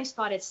that's when I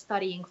started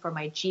studying for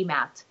my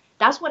GMAT.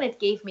 That's when it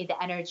gave me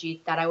the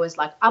energy that I was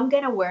like, I'm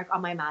going to work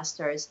on my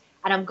master's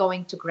and I'm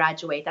going to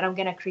graduate and I'm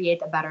going to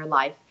create a better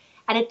life.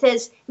 And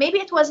maybe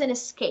it was an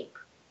escape.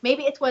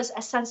 Maybe it was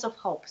a sense of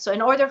hope. So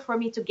in order for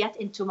me to get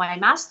into my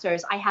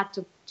master's, I had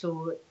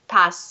to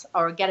pass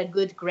or get a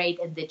good grade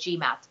in the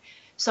GMAT.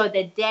 So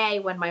the day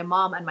when my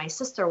mom and my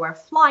sister were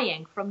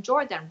flying from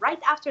Jordan, right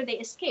after they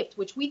escaped,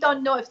 which we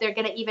don't know if they're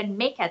going to even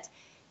make it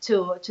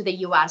to the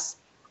US,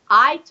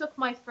 I took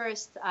my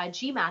first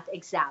GMAT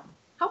exam.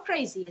 How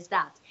crazy is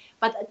that?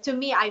 But to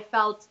me, I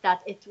felt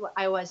that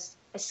I was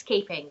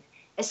escaping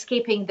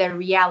the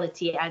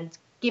reality and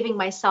giving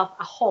myself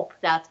a hope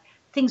that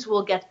things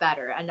will get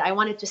better. And I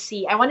wanted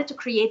to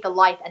create the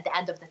light at the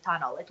end of the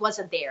tunnel. It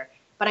wasn't there,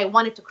 but I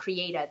wanted to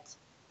create it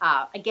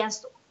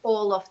against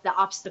all of the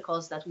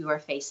obstacles that we were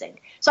facing.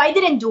 So I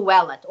didn't do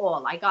well at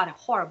all. I got a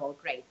horrible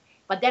grade.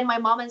 But then my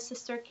mom and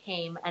sister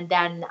came, and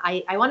then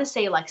I want to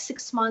say like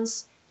 6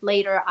 months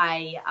later,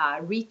 I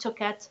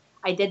retook it.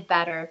 I did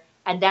better.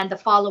 And then the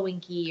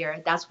following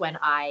year, that's when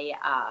I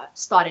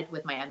started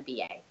with my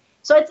MBA.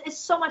 So it's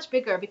so much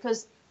bigger,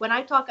 because when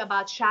I talk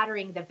about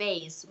shattering the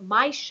vase,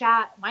 my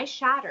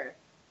shatter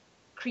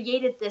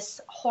created this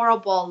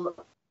horrible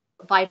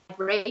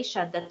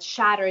vibration that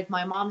shattered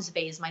my mom's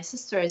vase, my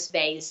sister's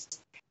vase,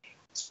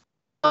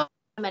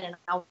 women in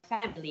our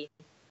family,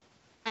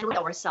 and with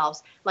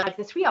ourselves. Like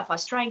the three of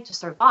us trying to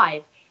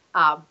survive,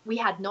 we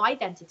had no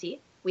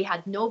identity, we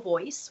had no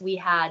voice, we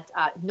had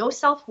no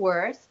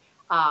self-worth,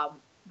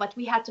 but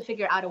we had to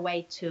figure out a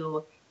way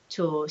to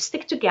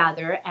stick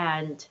together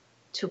and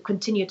to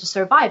continue to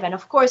survive. And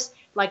of course,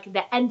 like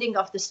the ending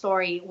of the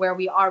story where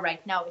we are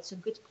right now, it's a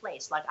good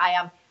place. Like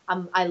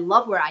I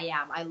love where I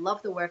am. I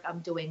love the work I'm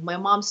doing. My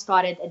mom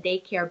started a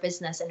daycare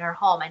business in her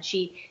home, and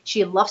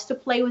she loves to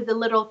play with the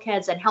little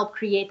kids and help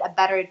create a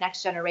better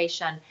next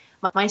generation.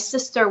 My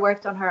sister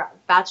worked on her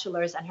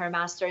bachelor's and her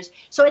master's.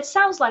 So it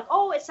sounds like,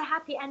 oh, it's a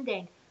happy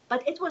ending,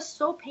 but it was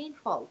so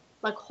painful,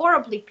 like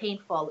horribly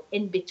painful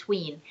in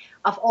between,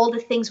 of all the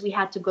things we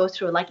had to go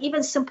through. Like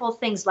even simple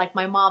things like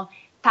my mom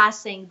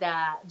passing the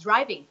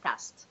driving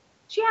test.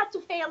 She had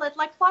to fail it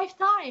like 5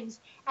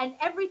 times. And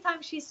every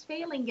time she's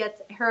failing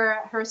it,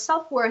 her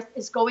self-worth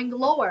is going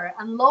lower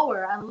and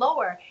lower and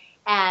lower.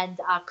 And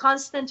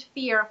constant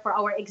fear for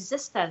our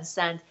existence,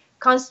 and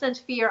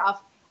constant fear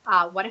of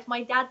what if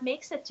my dad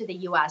makes it to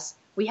the US?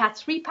 We had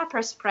 3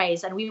 pepper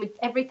sprays, and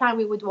every time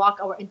we would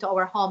walk into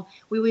our home,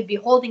 we would be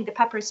holding the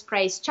pepper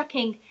sprays,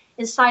 checking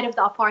inside of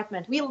the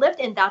apartment. We lived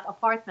in that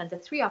apartment, the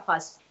 3 of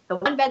us, the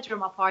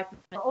 1-bedroom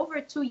apartment, for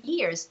over 2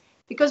 years,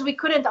 because we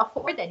couldn't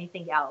afford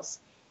anything else.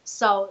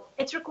 So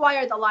it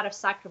required a lot of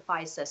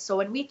sacrifices. So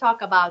when we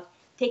talk about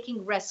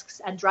taking risks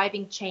and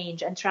driving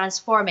change and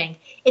transforming,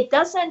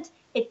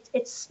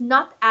 it's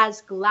not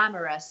as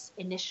glamorous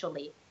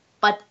initially,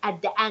 but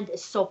at the end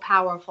is so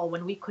powerful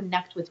when we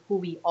connect with who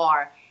we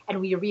are and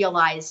we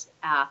realize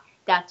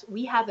that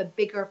we have a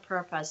bigger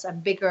purpose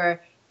and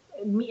bigger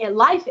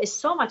life is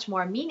so much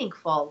more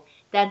meaningful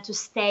than to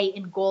stay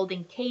in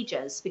golden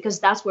cages, because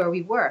that's where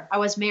we were. I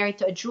was married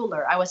to a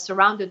jeweler. I was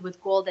surrounded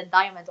with gold and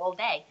diamond all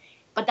day,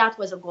 but that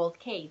was a gold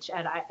cage,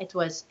 and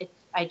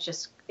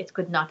it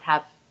could not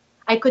have,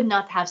 I could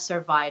not have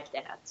survived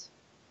in it.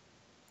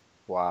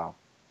 Wow,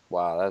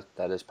 wow,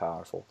 that is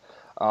powerful.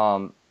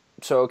 Um,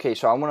 so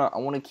I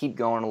wanna keep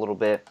going a little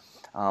bit.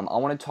 I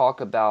want to talk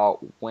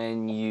about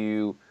when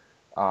you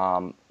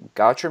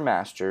got your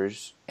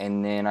master's,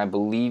 and then I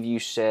believe you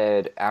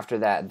said after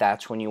that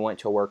that's when you went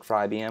to work for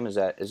IBM. Is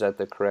that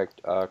the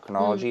correct Mm.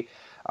 chronology?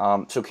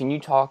 So can you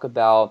talk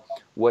about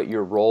what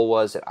your role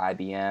was at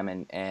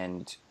IBM,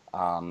 and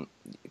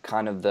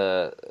kind of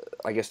the,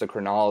 I guess, the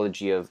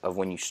chronology of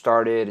when you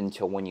started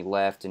until when you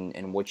left,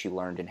 and what you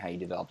learned and how you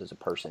developed as a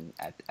person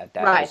at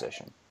that Right.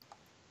 position?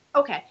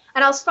 Okay.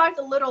 And I'll start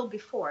a little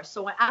before.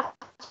 So after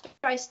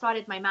I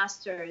started my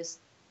master's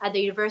at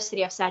the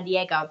University of San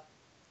Diego,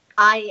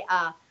 I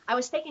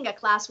was taking a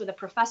class with a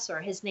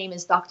professor. His name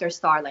is Dr.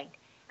 Starling,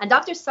 and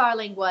Dr.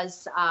 Starling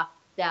was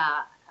the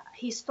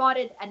he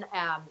started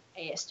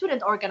a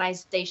student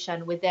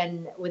organization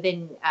within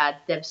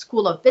the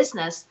School of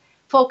Business,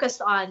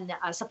 focused on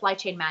supply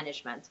chain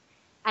management.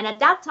 And at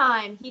that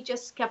time, he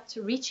just kept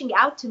reaching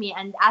out to me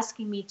and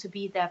asking me to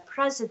be the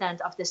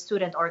president of the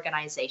student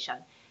organization.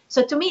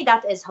 So to me,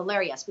 that is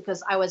hilarious,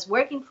 because I was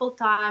working full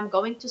time,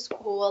 going to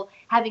school,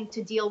 having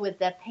to deal with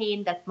the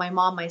pain that my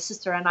mom, my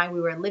sister, and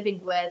we were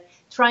living with,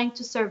 trying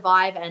to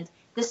survive. And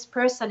this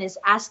person is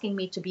asking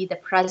me to be the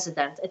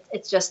president.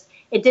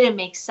 It didn't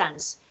make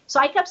sense. So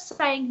I kept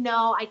saying,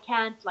 no, I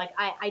can't. Like,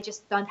 I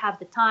just don't have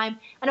the time.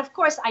 And of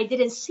course, I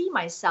didn't see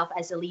myself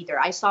as a leader.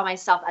 I saw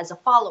myself as a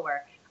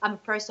follower. I'm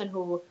a person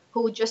who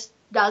just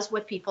does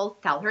what people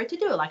tell her to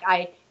do. Like,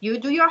 you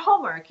do your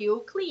homework,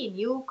 you clean,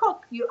 you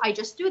cook, I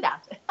just do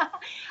that.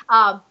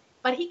 um,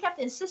 but he kept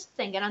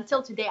insisting, and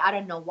until today, I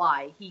don't know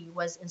why he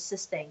was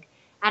insisting.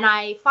 And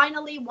I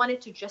finally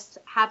wanted to just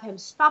have him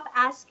stop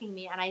asking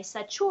me, and I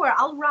said, sure,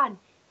 I'll run.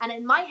 And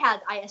in my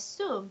head, I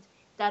assumed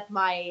that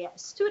my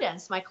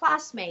students, my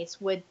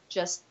classmates, would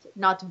just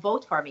not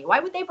vote for me. Why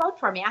would they vote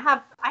for me?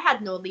 I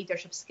had no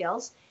leadership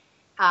skills.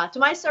 To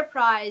my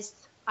surprise,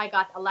 I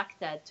got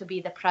elected to be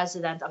the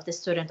president of the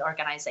student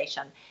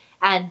organization.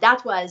 And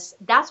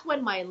that's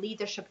when my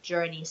leadership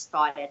journey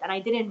started. And I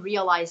didn't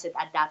realize it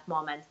at that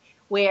moment,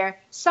 where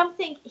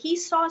he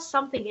saw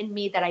something in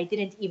me that I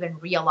didn't even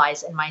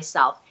realize in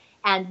myself.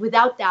 And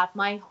without that,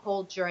 my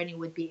whole journey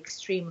would be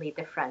extremely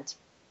different.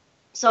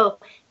 So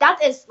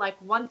that is like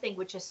one thing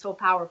which is so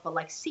powerful,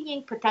 like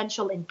seeing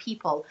potential in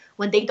people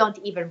when they don't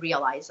even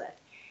realize it.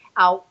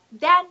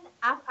 Then,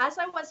 as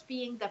I was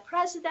being the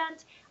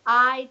president,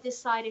 I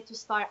decided to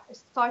start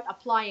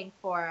applying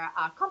for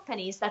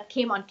companies that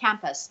came on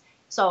campus.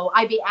 So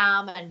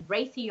IBM and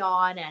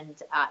Raytheon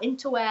and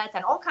Intuit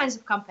and all kinds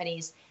of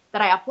companies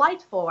that I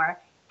applied for.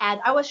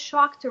 And I was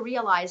shocked to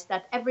realize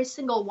that every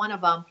single one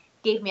of them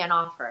gave me an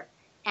offer.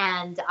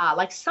 And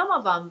like some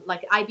of them,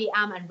 like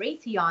IBM and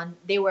Raytheon,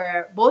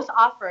 both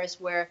offers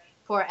were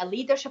for a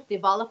leadership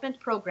development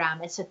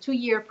program. It's a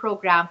 2-year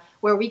program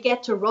where we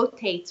get to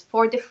rotate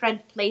 4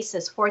 different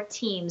places, 4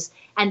 teams,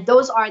 and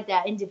those are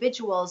the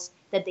individuals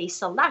that they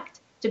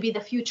select to be the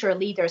future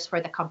leaders for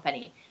the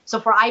company. So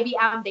for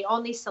IBM, they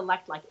only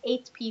select like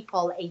 8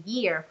 people a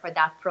year for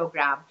that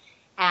program.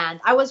 And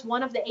I was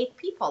one of the 8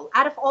 people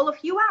out of all of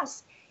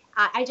US.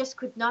 I just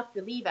could not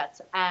believe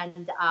it,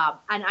 and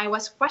I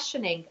was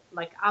questioning,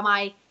 like, am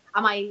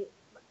I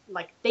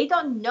like, they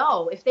don't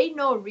know. If they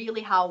know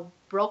really how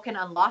broken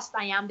and lost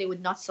I am, they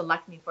would not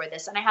select me for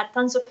this. And I had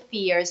tons of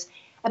fears.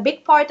 A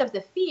big part of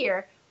the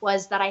fear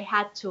was that I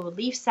had to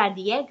leave San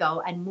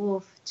Diego and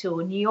move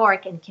to New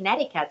York and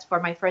Connecticut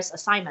for my first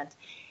assignment,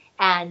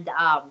 and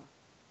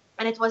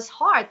and it was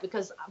hard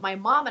because my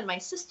mom and my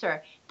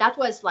sister, that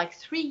was like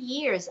 3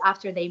 years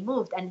after they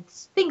moved, and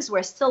things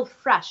were still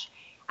fresh.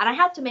 And I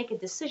had to make a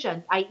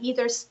decision. I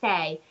either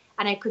stay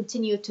and I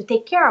continue to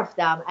take care of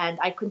them and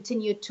I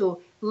continue to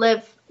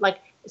live, like,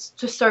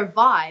 to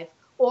survive,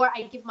 or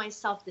I give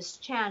myself this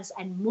chance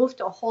and move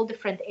to a whole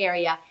different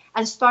area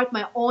and start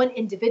my own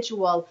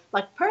individual,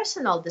 like,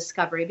 personal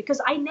discovery, because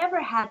I never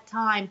had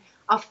time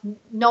of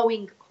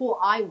knowing who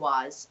I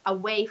was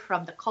away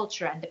from the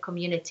culture and the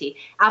community.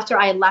 After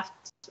I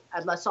left,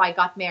 so I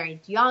got married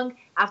young.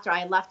 After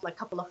I left, like a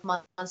couple of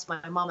months,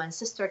 my mom and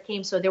sister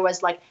came. So there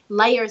was like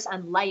layers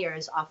and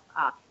layers of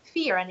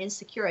fear and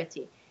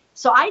insecurity.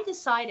 So I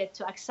decided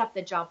to accept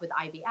the job with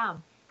IBM.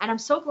 And I'm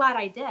so glad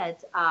I did.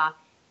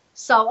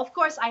 So, of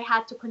course, I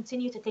had to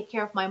continue to take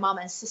care of my mom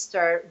and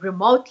sister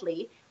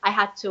remotely. I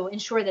had to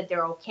ensure that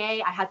they're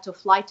okay. I had to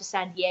fly to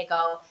San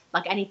Diego,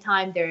 like,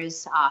 anytime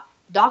there's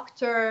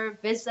doctor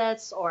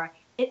visits, or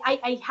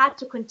I had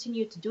to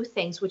continue to do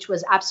things, which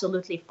was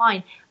absolutely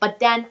fine. But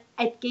then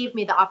it gave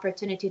me the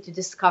opportunity to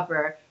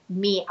discover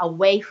me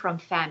away from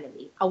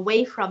family,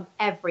 away from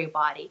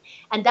everybody.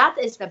 And that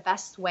is the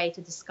best way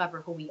to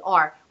discover who we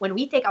are, when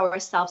we take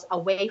ourselves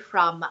away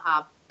from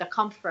the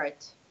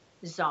comfort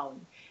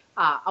zone,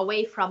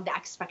 away from the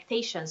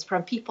expectations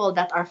from people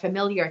that are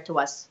familiar to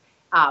us.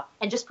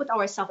 and just put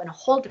ourselves in a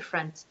whole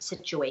different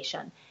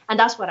situation. And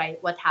that's what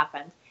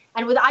happened.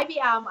 And with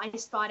IBM,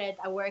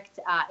 I worked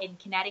in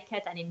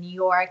Connecticut and in New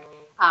York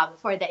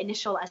for the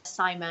initial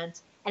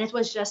assignment. And it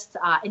was just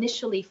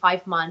initially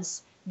 5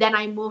 months. Then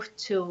I moved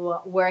to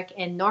work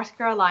in North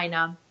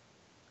Carolina.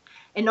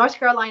 In North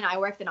Carolina, I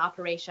worked in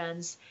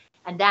operations.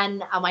 And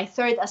then my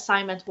third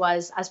assignment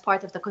was as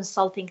part of the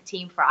consulting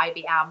team for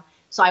IBM.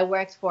 So I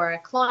worked for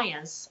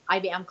clients,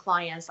 IBM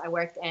clients. I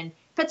worked in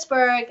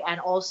Pittsburgh and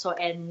also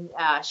in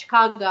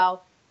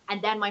Chicago.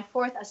 And then my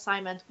fourth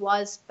assignment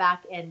was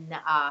back in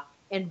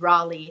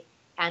Raleigh,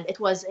 and it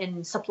was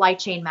in supply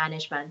chain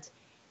management.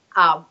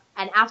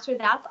 And after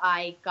that,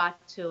 I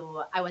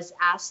was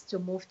asked to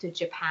move to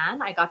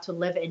Japan. I got to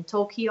live in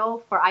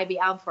Tokyo for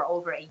IBM for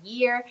over a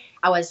year.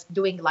 I was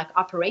doing like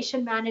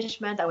operation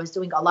management. I was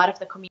doing a lot of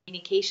the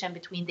communication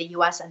between the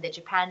US and the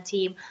Japan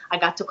team. I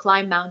got to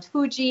climb Mount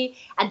Fuji.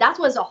 And that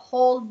was a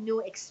whole new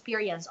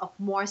experience of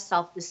more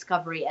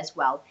self-discovery as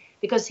well.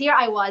 Because here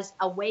I was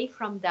away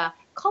from the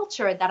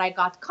culture that I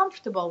got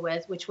comfortable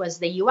with, which was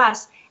the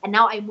US. And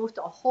now I moved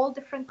to a whole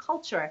different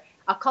culture,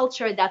 a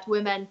culture that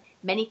women,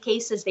 many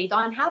cases, they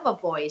don't have a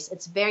voice.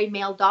 It's very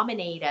male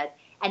dominated.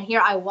 And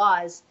here I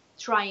was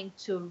trying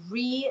to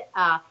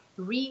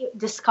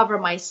rediscover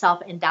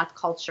myself in that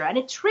culture. And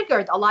it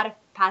triggered a lot of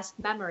past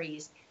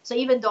memories. So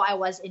even though I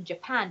was in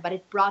Japan, but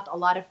it brought a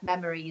lot of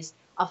memories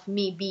of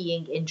me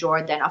being in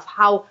Jordan, of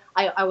how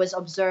I was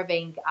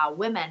observing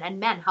women and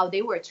men, how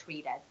they were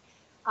treated.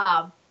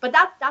 But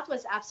that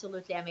was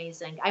absolutely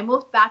amazing. I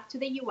moved back to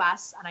the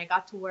US and I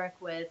got to work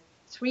with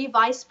 3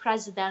 vice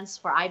presidents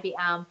for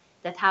IBM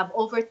that have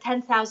over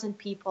 10,000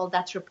 people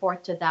that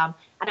report to them.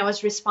 And I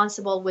was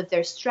responsible with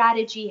their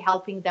strategy,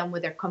 helping them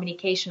with their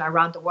communication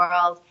around the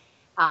world.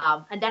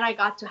 And then I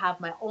got to have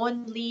my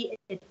own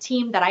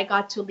team that I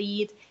got to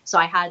lead. So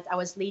I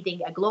was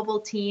leading a global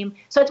team.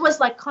 So it was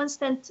like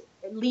constant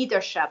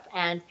leadership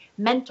and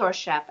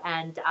mentorship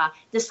and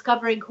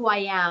discovering who I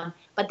am.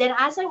 But then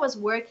as I was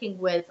working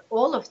with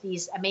all of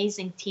these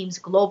amazing teams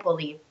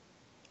globally,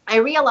 I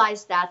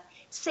realized that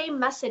same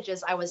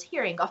messages I was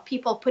hearing of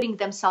people putting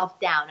themselves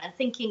down and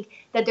thinking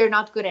that they're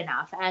not good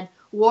enough and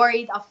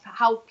worried of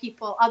how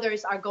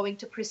others are going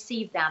to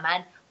perceive them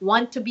and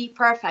want to be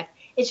perfect.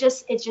 It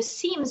just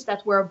seems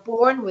that we're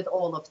born with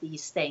all of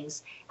these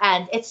things.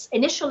 And it's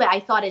initially I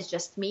thought it's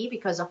just me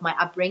because of my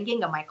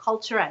upbringing and my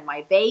culture and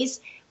my base.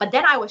 But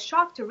then I was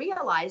shocked to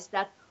realize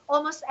that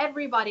almost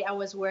everybody I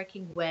was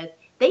working with,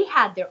 they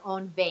had their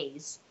own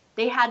vase.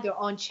 They had their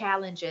own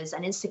challenges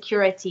and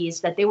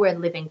insecurities that they were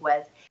living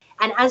with.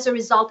 And as a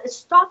result, it's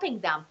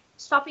stopping them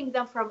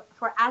from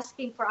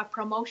asking for a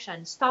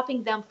promotion,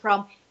 stopping them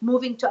from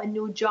moving to a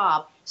new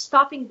job,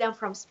 stopping them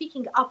from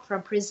speaking up,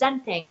 from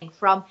presenting,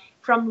 from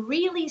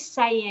really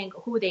saying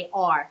who they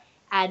are.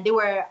 And they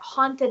were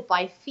haunted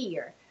by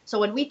fear. So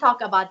when we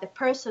talk about the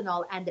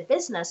personal and the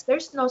business,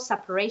 there's no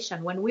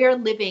separation. When we're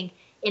living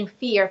in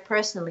fear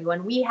personally,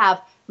 when we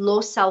have low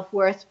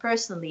self-worth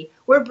personally,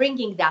 we're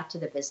bringing that to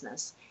the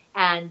business.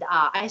 And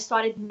I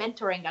started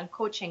mentoring and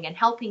coaching and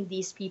helping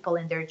these people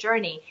in their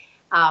journey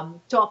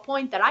to a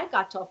point that I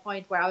got to a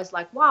point where I was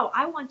like, wow,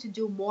 I want to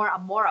do more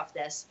and more of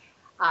this.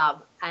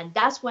 And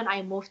that's when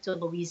I moved to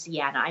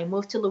Louisiana. I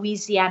moved to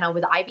Louisiana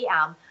with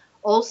IBM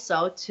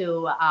also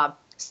to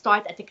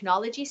start a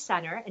technology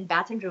center in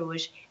Baton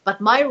Rouge.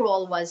 But my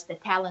role was the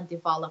talent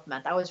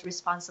development. I was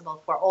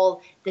responsible for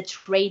all the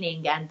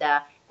training and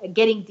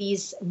getting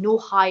these new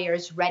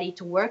hires ready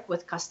to work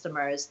with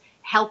customers,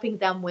 helping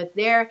them with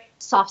their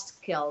soft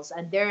skills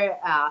and their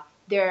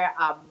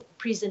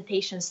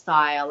presentation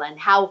style and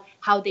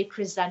how they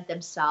present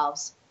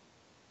themselves.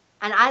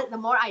 And the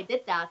more I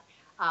did that,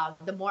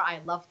 the more I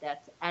loved it.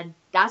 And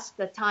that's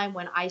the time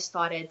when I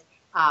started.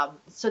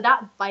 So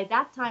that by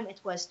that time it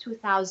was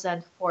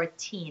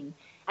 2014.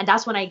 And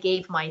that's when I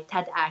gave my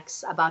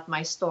TEDx about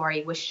my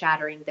story with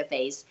shattering the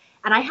vase.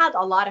 And I had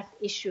a lot of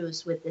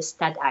issues with this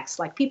TEDx.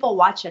 Like people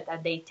watch it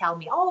and they tell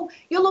me, oh,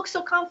 you look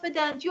so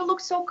confident. You look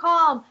so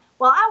calm.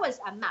 Well, I was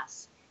a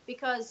mess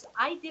because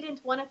I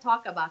didn't want to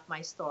talk about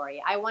my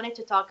story. I wanted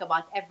to talk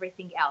about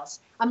everything else.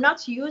 I'm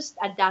not used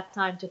at that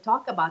time to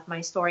talk about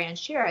my story and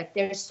share it.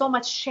 There's so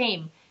much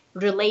shame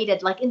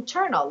related, like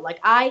internal. Like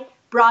I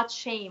brought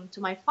shame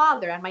to my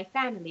father and my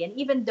family. And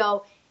even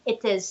though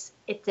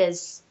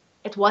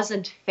it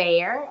wasn't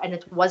fair and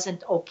it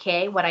wasn't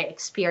okay what I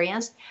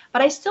experienced,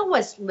 but I still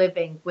was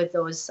living with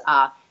those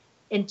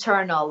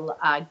internal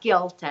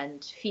guilt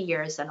and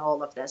fears and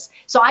all of this.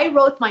 So I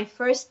wrote my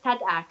first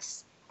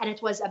TEDx, and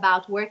it was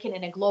about working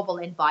in a global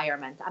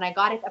environment, and I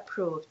got it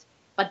approved.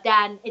 But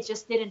then it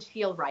just didn't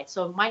feel right.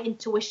 So my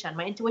intuition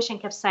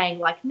kept saying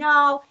like,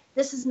 no,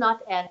 this is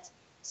not it.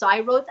 So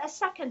I wrote a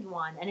second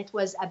one, and it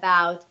was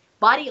about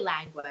body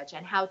language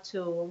and how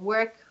to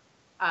work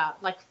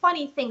like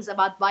funny things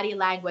about body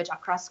language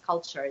across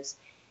cultures.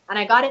 And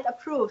I got it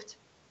approved.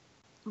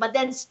 But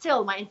then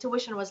still my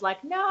intuition was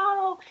like,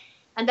 no.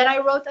 And then I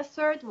wrote a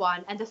third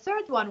one. And the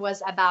third one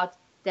was about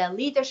the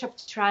leadership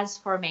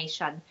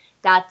transformation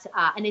that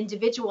an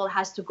individual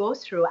has to go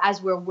through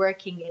as we're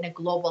working in a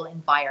global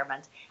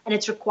environment. And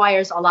it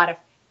requires a lot of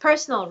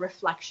personal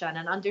reflection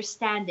and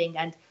understanding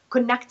and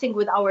connecting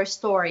with our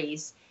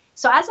stories.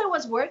 So as I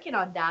was working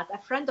on that, a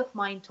friend of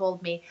mine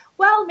told me,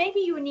 well, maybe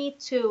you need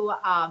to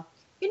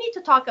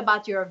talk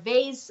about your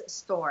vase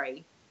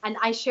story. And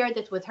I shared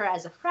it with her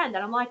as a friend.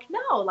 And I'm like,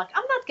 no, like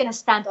I'm not going to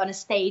stand on a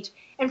stage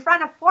in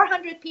front of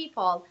 400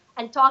 people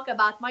and talk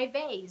about my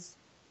vase.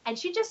 And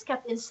she just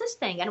kept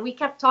insisting. And we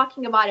kept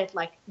talking about it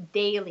like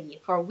daily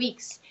for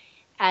weeks.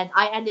 And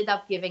I ended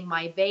up giving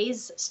my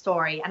vase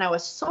story. And I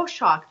was so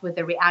shocked with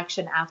the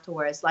reaction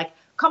afterwards. Like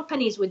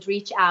companies would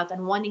reach out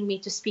and wanting me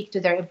to speak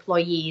to their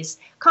employees,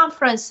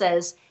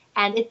 conferences.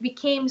 And it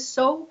became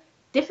so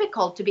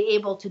difficult to be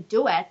able to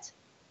do it,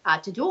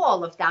 to do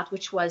all of that,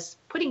 which was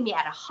putting me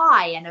at a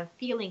high, and I'm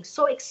feeling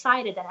so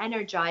excited and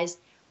energized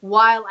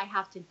while I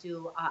have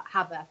to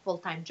have a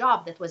full-time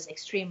job that was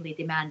extremely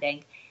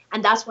demanding.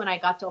 And that's when I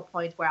got to a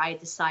point where I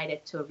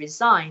decided to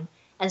resign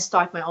and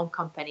start my own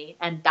company.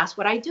 And that's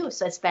what I do.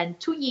 So it's been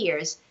 2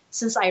 years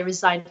since I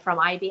resigned from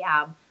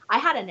IBM. I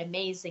had an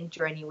amazing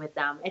journey with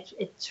them.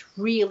 It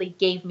really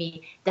gave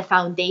me the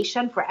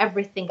foundation for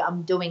everything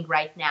I'm doing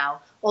right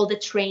now. All the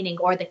training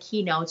or the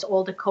keynotes,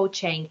 all the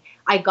coaching.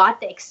 I got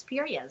the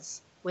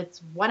experience with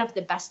one of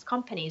the best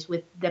companies,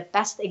 with the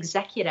best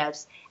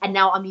executives. And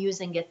now I'm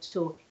using it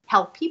to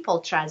help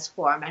people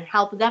transform and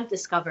help them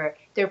discover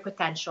their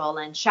potential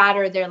and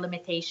shatter their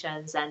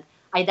limitations and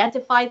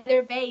identify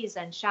their base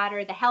and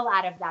shatter the hell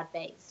out of that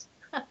base.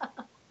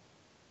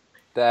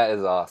 That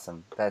is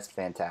awesome. That's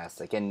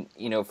fantastic. And,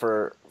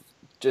 for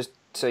just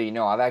so you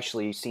know, I've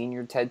actually seen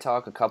your TED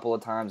Talk a couple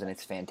of times, and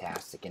it's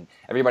fantastic. And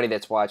everybody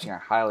that's watching, I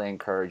highly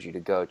encourage you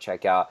to go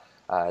check out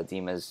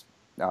Dima's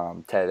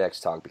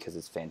TEDx Talk because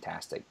it's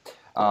fantastic.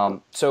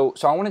 So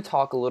I want to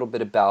talk a little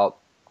bit about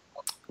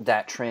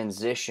that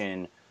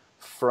transition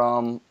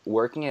from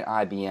working at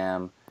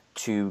IBM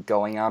to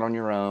going out on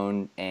your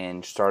own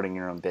and starting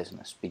your own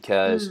business,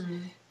 because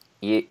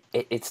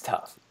it's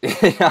tough.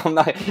 I'm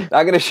not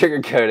going to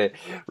sugarcoat it.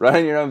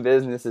 Running your own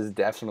business is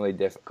definitely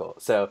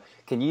difficult. So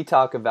can you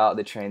talk about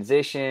the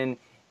transition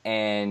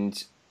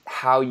and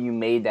how you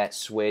made that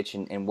switch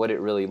and what it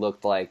really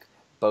looked like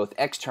both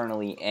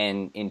externally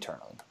and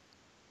internally?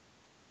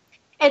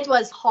 It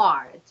was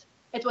hard.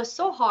 It was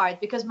so hard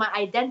because my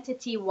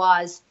identity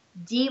was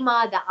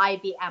Dima the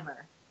IBMer.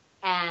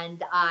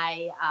 And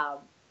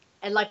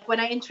and like when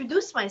I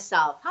introduce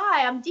myself,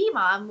 hi, I'm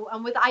Dima,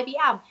 I'm with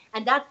IBM.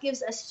 And that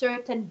gives a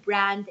certain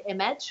brand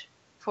image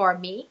for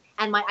me.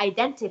 And my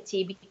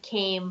identity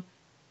became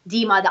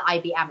Dima the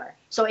IBMer.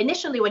 So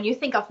initially, when you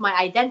think of my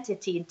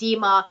identity,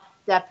 Dima,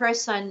 the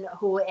person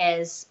who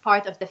is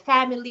part of the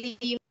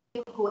family,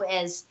 who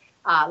is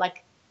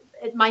like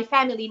my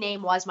family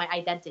name was my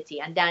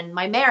identity. And then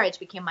my marriage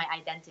became my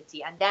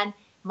identity. And then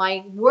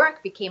my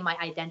work became my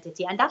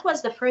identity. And that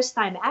was the first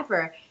time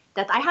ever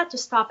that I had to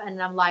stop and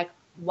I'm like,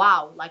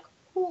 wow, like,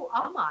 who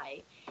am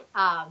I?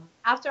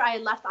 After I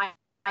left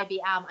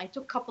IBM, I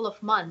took a couple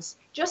of months.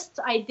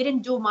 I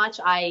didn't do much.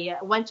 I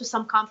went to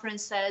some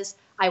conferences.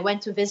 I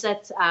went to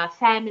visit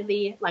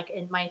family, like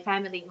in my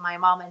family, my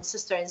mom and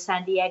sister in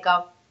San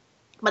Diego.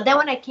 But then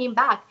when I came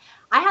back,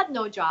 I had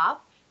no job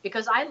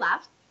because I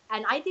left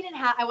and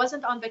I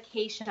wasn't on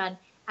vacation. And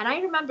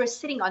I remember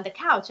sitting on the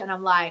couch and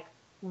I'm like,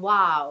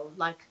 wow,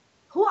 like,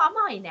 who am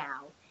I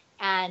now?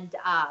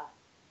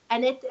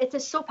 And it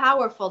is so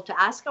powerful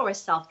to ask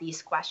ourselves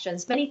these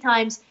questions. Many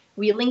times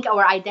we link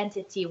our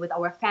identity with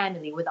our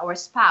family, with our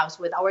spouse,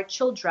 with our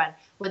children,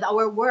 with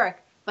our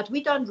work. But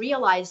we don't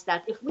realize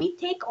that if we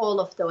take all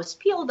of those,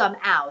 peel them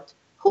out,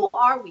 who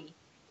are we?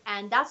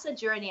 And that's a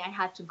journey I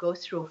had to go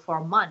through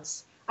for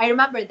months. I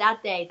remember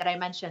that day that I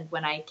mentioned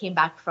when I came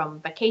back from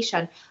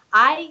vacation,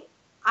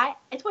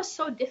 it was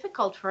so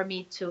difficult for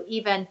me to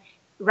even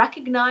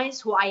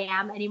recognize who I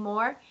am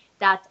anymore,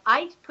 that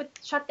I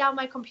shut down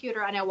my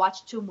computer and I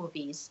watched 2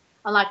 movies.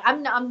 I'm like,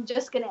 I'm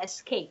just gonna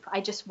escape.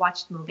 I just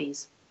watched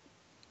movies.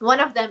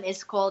 One of them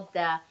is called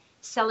the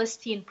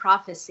Celestine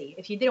Prophecy.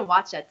 If you didn't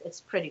watch it,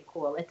 it's pretty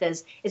cool.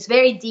 It's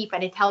very deep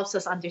and it helps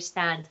us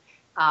understand.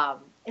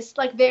 It's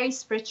like very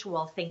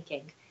spiritual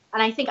thinking,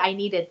 and I think I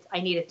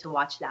needed to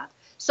watch that.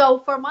 So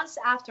for months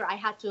after, I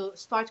had to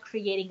start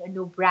creating a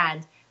new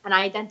brand and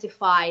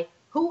identify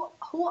who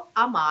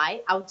am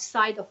I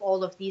outside of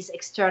all of these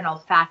external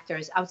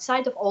factors,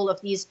 outside of all of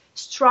these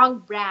strong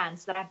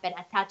brands that I've been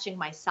attaching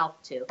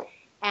myself to.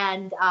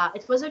 And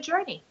it was a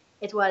journey.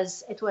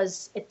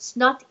 It's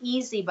not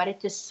easy, but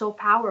it is so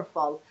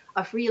powerful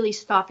of really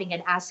stopping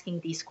and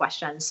asking these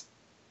questions.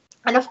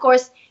 And of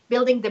course,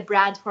 building the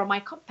brand for my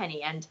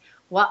company and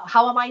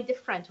how am I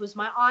different? Who's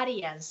my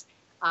audience?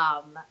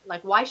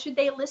 Like, why should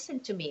they listen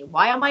to me?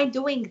 Why am I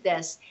doing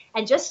this?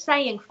 And just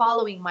saying,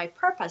 following my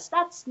purpose,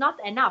 that's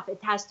not enough. It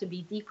has to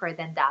be deeper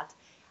than that.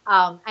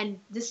 And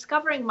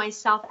discovering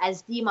myself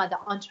as Dima, the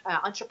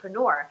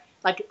entrepreneur.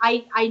 Like,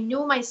 I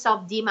knew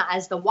myself, Dima,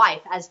 as the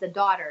wife, as the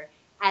daughter,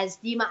 as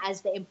Dima,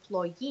 as the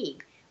employee.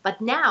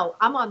 But now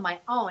I'm on my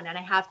own and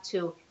I have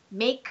to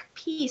make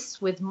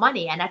peace with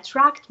money and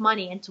attract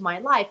money into my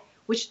life,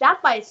 which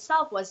that by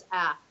itself was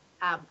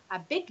a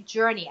big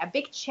journey, a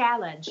big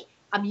challenge.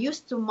 I'm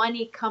used to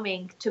money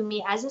coming to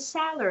me as a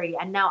salary,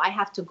 and now I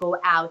have to go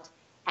out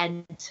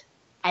and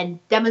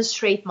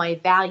demonstrate my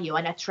value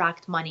and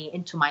attract money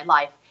into my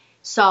life.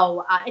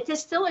 So it is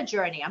still a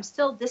journey.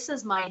 This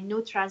is my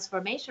new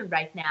transformation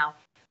right now,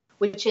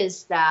 which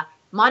is the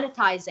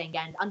monetizing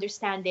and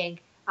understanding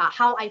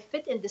how I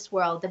fit in this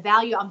world, the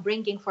value I'm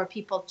bringing for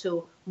people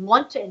to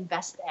want to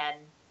invest in,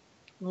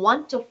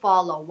 want to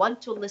follow,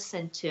 want to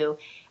listen to.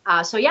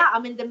 So yeah,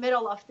 I'm in the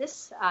middle of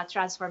this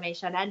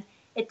transformation, and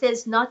it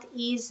is not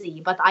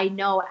easy, but I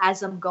know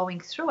as I'm going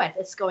through it,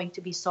 it's going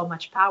to be so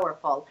much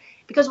powerful.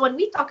 Because when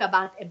we talk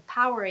about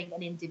empowering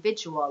an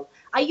individual,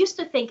 I used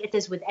to think it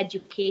is with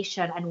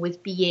education and with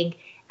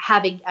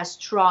having a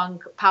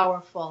strong,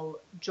 powerful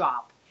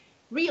job.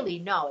 Really,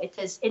 no, it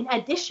is in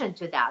addition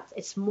to that,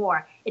 it's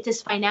more, it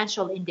is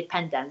financial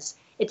independence.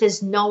 It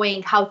is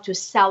knowing how to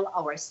sell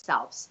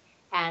ourselves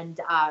and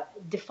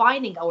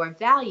defining our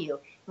value.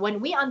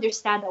 When we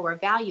understand our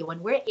value,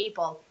 when we're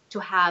able to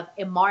have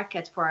a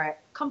market for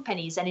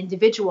companies and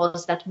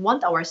individuals that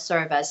want our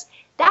service,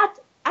 that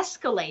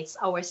escalates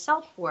our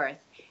self-worth,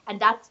 and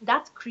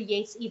that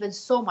creates even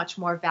so much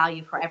more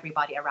value for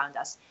everybody around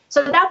us.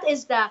 So that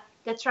is the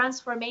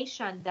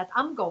transformation that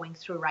I'm going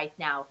through right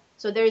now.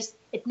 So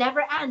it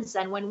never ends,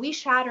 and when we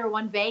shatter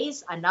one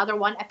vase, another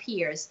one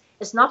appears.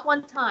 It's not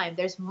one time.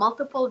 There's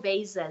multiple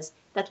vases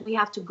that we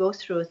have to go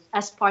through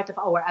as part of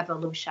our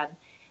evolution,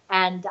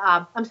 and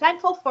I'm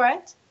thankful for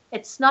it.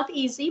 It's not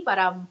easy, but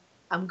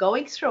I'm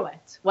going through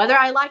it, whether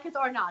I like it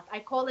or not. I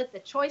call it the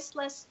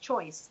choiceless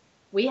choice.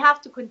 We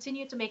have to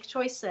continue to make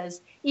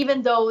choices,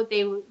 even though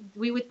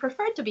we would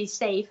prefer to be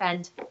safe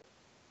and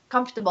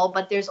comfortable,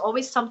 but there's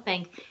always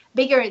something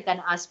bigger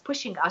than us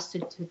pushing us to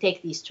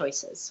take these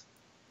choices.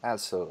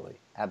 Absolutely,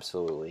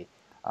 absolutely.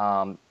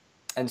 And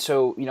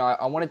so,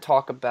 I want to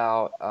talk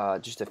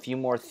about just a few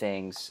more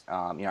things.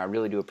 I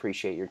really do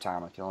appreciate your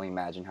time. I can only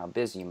imagine how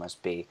busy you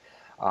must be.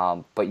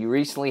 But you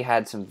recently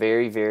had some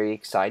very, very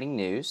exciting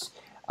news.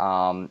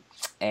 And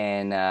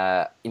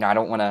I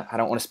don't want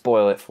to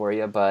spoil it for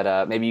you,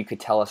 but maybe you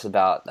could tell us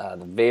about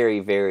the very,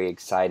 very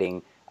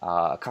exciting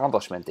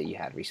accomplishment that you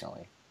had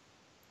recently.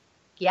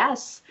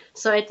 Yes,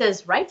 so it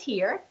is right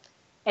here.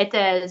 It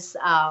is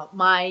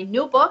my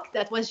new book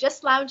that was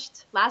just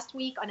launched last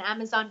week on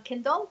Amazon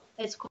Kindle.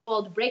 It's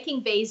called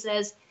Breaking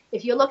Vases.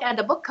 If you look at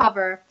the book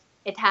cover,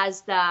 it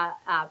has the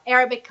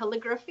Arabic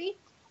calligraphy.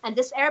 And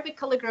this Arabic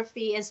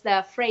calligraphy is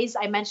the phrase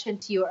I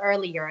mentioned to you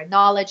earlier: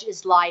 knowledge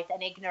is light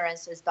and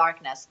ignorance is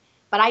darkness.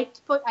 But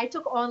I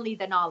took only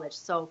the knowledge.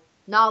 So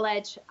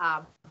knowledge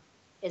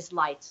is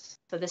light.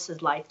 So this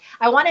is light.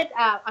 I wanted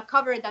a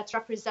cover that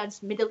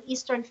represents Middle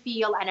Eastern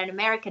feel and an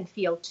American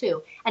feel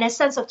too, and a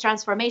sense of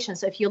transformation.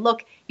 So if you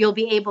look, you'll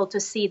be able to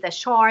see the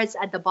shards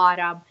at the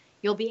bottom.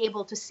 You'll be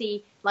able to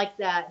see like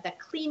the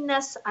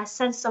cleanness, a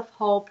sense of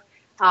hope.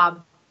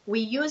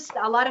 We used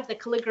a lot of the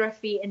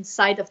calligraphy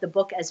inside of the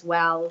book as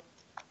well.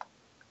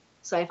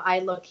 So if I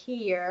look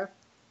here,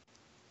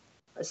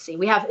 let's see,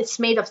 it's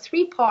made of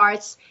 3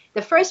 parts.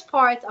 The first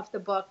part of the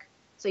book,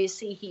 so you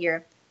see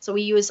here, so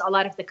we use a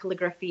lot of the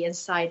calligraphy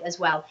inside as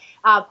well.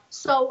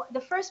 So the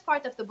first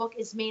part of the book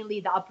is mainly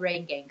the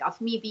upbringing of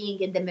me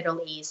being in the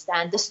Middle East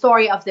and the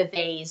story of the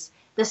vase,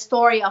 the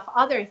story of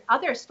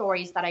other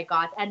stories that I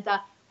got, and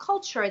the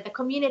culture, the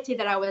community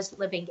that I was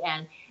living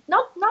in.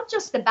 Not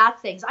just the bad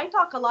things. I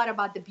talk a lot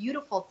about the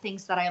beautiful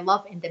things that I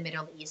love in the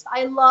Middle East.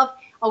 I love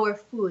our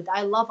food.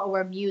 I love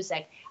our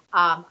music.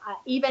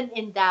 Even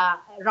in the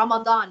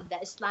Ramadan,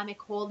 the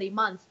Islamic holy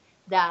month,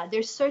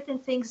 there's certain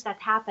things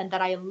that happen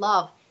that I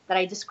love, that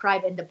I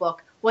describe in the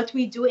book. What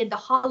we do in the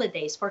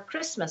holidays, for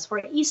Christmas,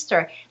 for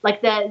Easter,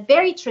 like the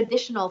very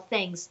traditional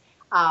things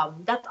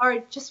that are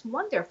just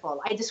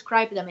wonderful. I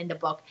describe them in the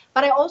book.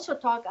 But I also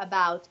talk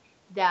about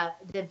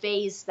the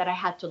vase that I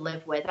had to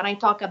live with. And I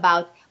talk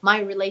about my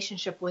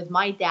relationship with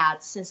my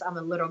dad since I'm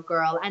a little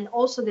girl, and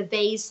also the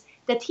vase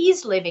that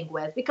he's living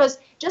with. Because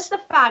just the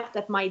fact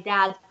that my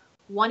dad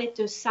wanted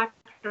to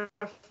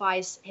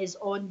sacrifice his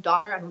own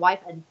daughter and wife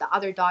and the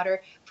other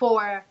daughter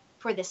for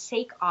the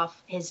sake of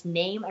his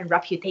name and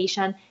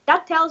reputation,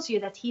 that tells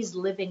you that he's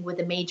living with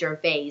a major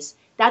vase.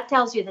 That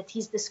tells you that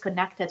he's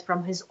disconnected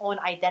from his own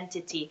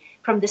identity,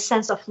 from the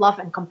sense of love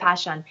and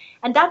compassion.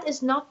 And that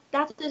is not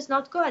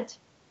good.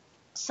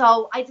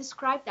 So I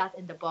describe that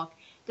in the book.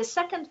 The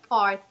second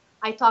part,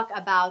 I talk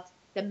about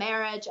the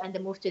marriage and the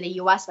move to the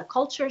US, the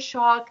culture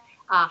shock,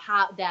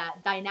 how the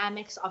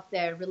dynamics of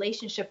the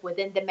relationship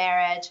within the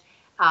marriage,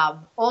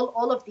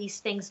 all of these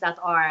things that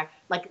are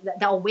like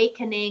the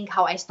awakening,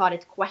 how I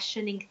started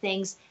questioning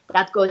things.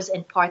 That goes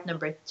in part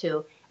number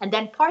 2. And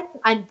then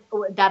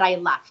that I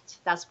left,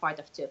 that's part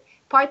of 2.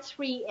 Part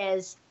 3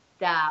 is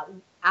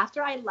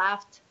after I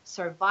left,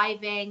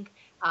 surviving,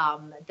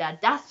 the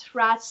death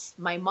threats,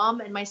 my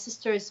mom and my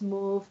sister's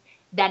move,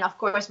 then of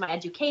course my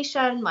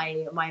education,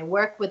 my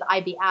work with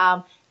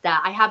IBM.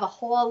 I have a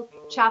whole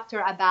chapter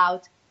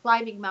about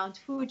climbing Mount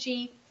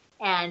Fuji,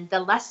 and the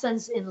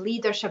lessons in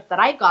leadership that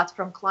I got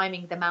from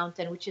climbing the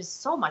mountain, which is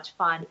so much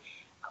fun.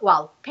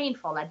 Well,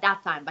 painful at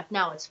that time, but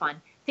now it's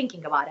fun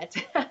thinking about it.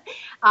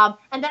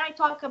 And then I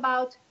talk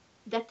about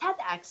the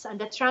TEDx and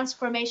the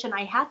transformation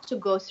I had to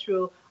go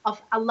through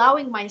of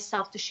allowing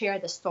myself to share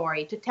the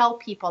story, to tell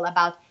people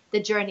about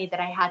the journey that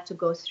I had to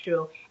go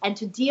through, and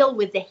to deal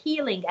with the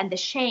healing and the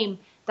shame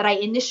that I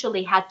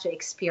initially had to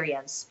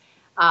experience.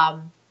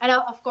 And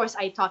of course,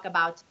 I talk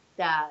about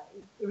the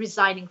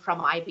resigning from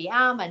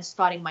IBM and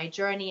starting my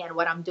journey and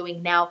what I'm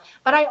doing now.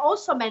 But I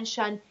also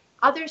mentioned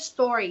other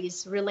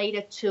stories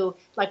related to,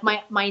 like,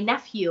 my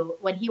nephew.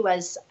 When he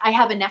was, I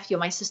have a nephew,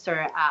 my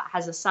sister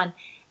has a son,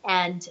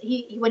 and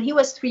when he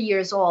was 3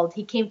 years old,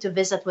 he came to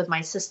visit with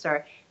my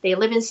sister. They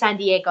live in San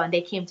Diego, and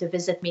they came to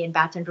visit me in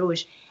Baton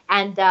Rouge.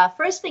 And the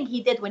first thing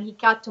he did when he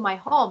got to my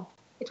home,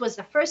 it was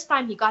the first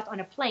time he got on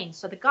a plane.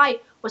 So the guy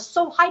was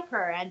so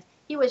hyper, and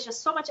he was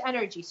just so much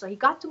energy. So he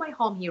got to my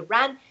home, he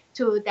ran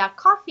to the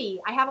coffee.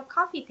 I have a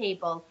coffee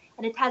table,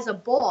 and it has a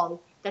bowl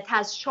that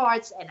has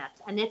shards in it,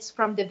 and it's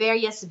from the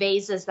various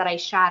vases that I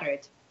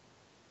shattered.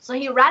 So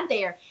he ran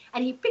there,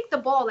 and he picked the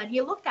ball, and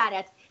he looked at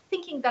it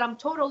thinking that I'm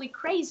totally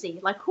crazy.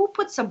 Like, who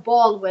puts a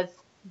ball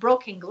with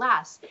broken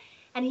glass?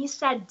 And he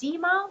said,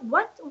 Dima,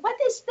 what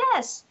is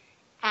this?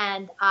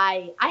 And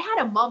I had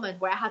a moment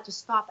where I had to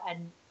stop,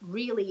 and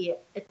really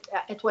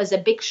it was a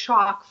big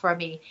shock for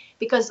me,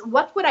 because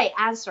what would I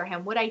answer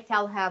him? Would I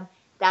tell him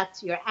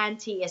that your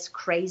auntie is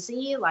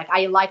crazy? Like,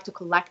 I like to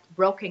collect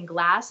broken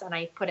glass and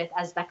I put it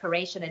as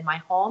decoration in my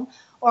home?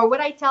 Or would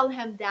I tell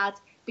him that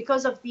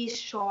because of these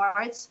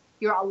shards,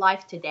 you're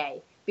alive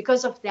today?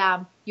 Because of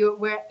them,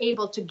 we're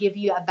able to give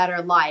you a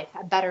better life,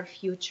 a better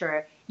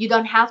future. You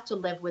don't have to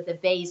live with the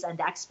vase and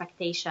the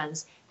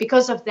expectations.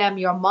 Because of them,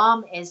 your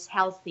mom is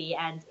healthy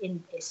and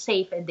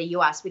safe in the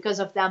US. Because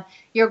of them,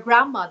 your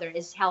grandmother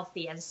is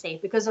healthy and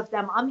safe. Because of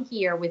them, I'm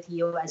here with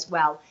you as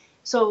well.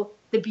 So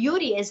the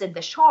beauty is in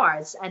the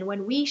shards. And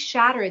when we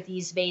shatter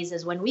these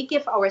vases, when we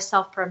give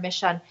ourselves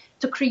permission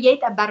to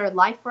create a better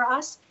life for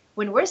us,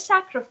 when we're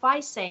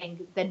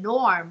sacrificing the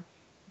norm,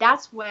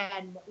 that's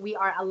when we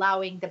are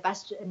allowing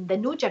the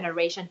new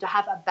generation to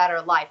have a better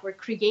life. We're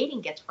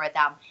creating it for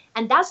them.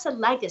 And that's a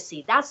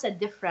legacy. That's a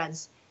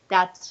difference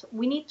that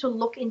we need to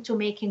look into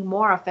making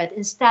more of it,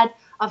 instead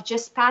of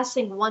just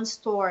passing one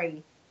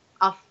story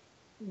of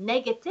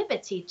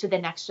negativity to the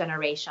next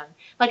generation.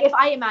 Like, if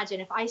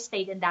I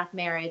stayed in that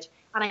marriage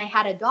and I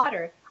had a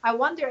daughter, I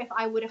wonder if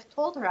I would have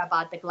told her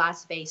about the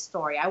glass vase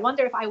story. I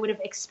wonder if I would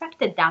have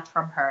expected that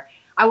from her.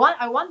 I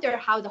wonder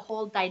how the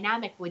whole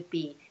dynamic would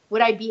be.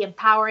 Would I be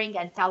empowering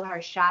and tell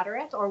her shatter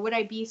it, or would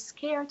I be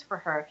scared for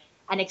her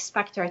and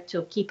expect her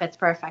to keep it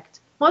perfect?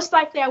 Most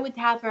likely I would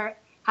have her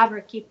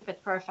keep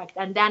it perfect,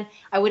 and then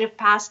I would have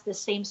passed the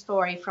same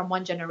story from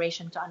one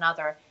generation to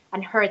another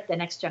and hurt the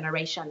next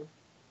generation.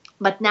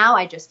 But now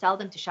I just tell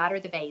them to shatter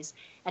the vase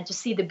and to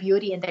see the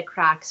beauty in the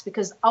cracks,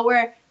 because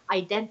our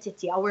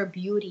identity, our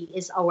beauty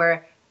is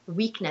our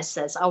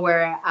weaknesses,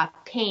 our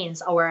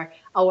pains, our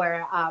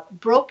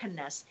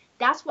brokenness.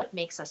 That's what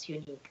makes us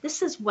unique.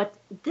 This is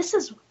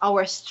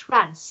our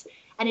strengths.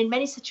 And in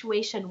many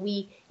situations,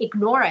 we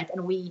ignore it,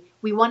 and we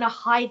want to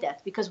hide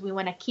it because we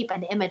want to keep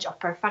an image of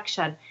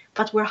perfection.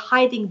 But we're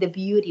hiding the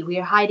beauty.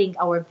 We're hiding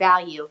our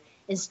value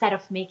instead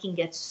of making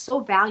it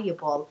so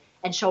valuable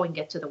and showing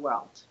it to the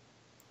world.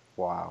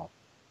 Wow.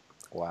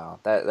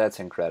 That's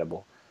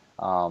incredible.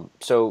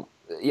 So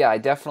yeah, I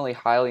definitely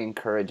highly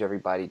encourage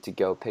everybody to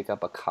go pick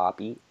up a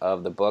copy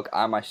of the book.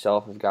 I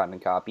myself have gotten a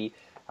copy,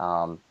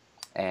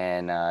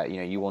 and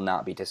you will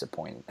not be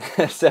disappointed.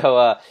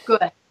 So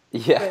Good.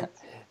 yeah. Good.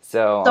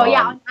 So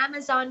Yeah, on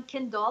Amazon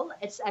Kindle,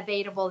 it's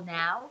available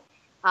now.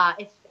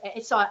 If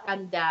it's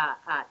on the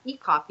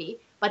e-copy,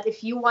 but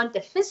if you want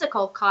the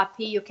physical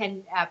copy, you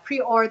can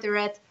pre-order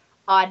it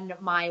on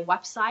my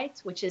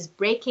website, which is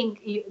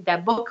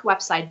the book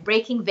website,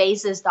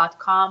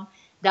 breakingvases.com.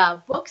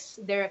 The books,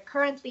 they're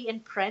currently in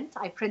print.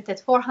 I printed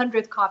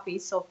 400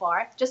 copies so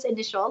far, just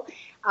initial.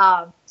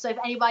 So if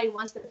anybody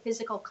wants the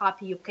physical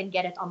copy, you can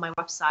get it on my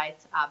website,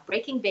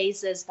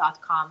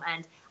 breakingvases.com,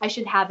 and I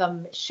should have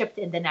them shipped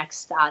in the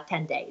next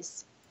 10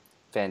 days.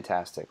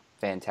 Fantastic.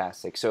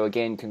 So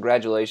again,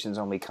 congratulations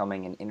on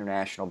becoming an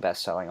international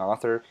best-selling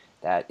author.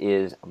 That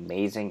is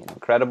amazing and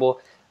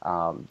incredible.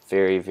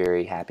 Very,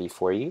 very happy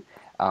for you.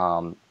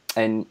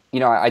 And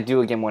I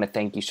do again want to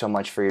thank you so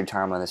much for your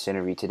time on this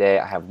interview today.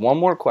 I have one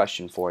more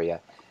question for you.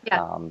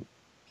 Yeah.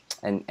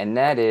 And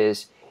that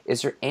is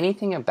there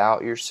anything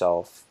about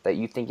yourself that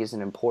you think is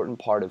an important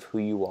part of who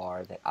you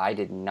are that I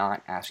did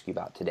not ask you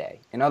about today?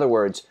 In other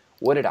words,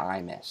 what did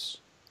I miss?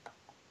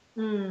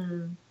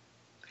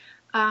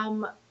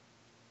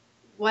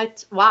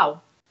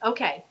 Wow.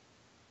 Okay.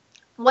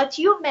 What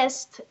you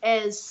missed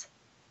is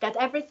that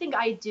everything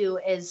I do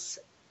is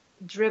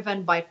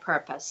driven by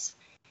purpose.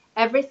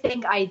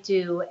 Everything I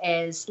do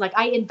is like,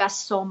 I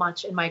invest so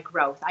much in my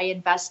growth.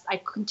 I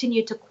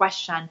continue to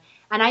question,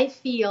 and I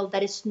feel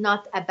that it's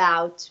not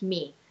about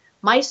me.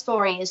 My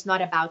story is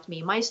not about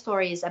me. My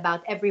story is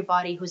about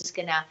everybody who's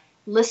gonna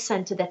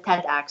listen to the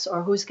TEDx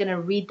or who's going to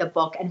read the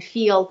book and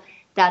feel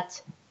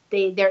that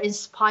they're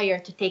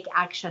inspired to take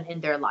action in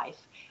their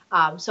life.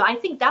 So I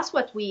think that's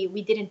what we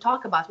didn't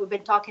talk about. We've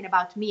been talking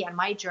about me and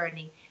my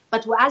journey.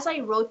 But as I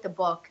wrote the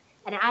book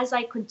and as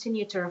I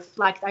continue to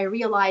reflect, I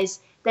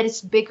realized that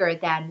it's bigger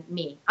than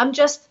me. I'm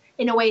just,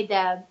 in a way,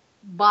 the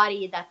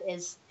body that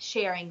is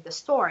sharing the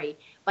story.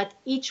 But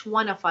each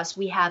one of us,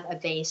 we have a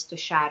vase to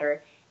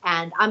shatter.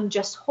 And I'm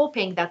just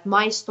hoping that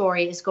my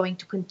story is going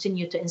to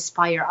continue to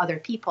inspire other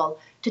people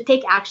to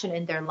take action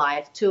in their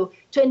life, to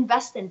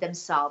invest in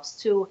themselves,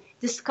 to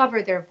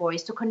discover their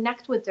voice, to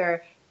connect with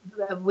their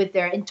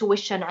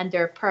intuition and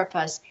their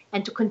purpose,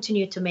 and to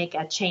continue to make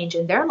a change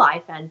in their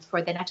life and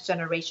for the next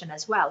generation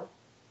as well.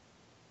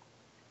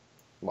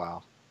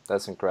 Wow,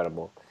 that's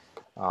incredible.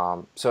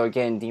 So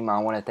again, Dima, I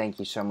want to thank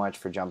you so much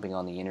for jumping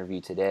on the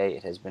interview today.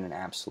 It has been an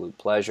absolute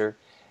pleasure.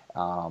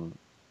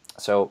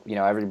 So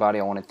everybody,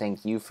 I want to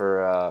thank you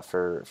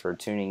for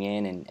tuning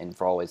in and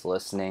for always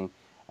listening.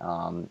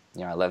 I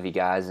love you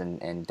guys,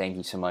 and thank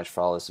you so much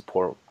for all the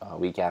support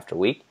week after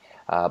week.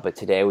 But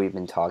today we've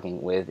been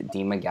talking with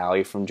Dima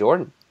Ghawi from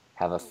Jordan.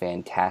 Have a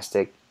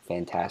fantastic,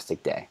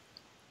 fantastic day.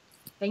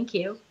 Thank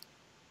you.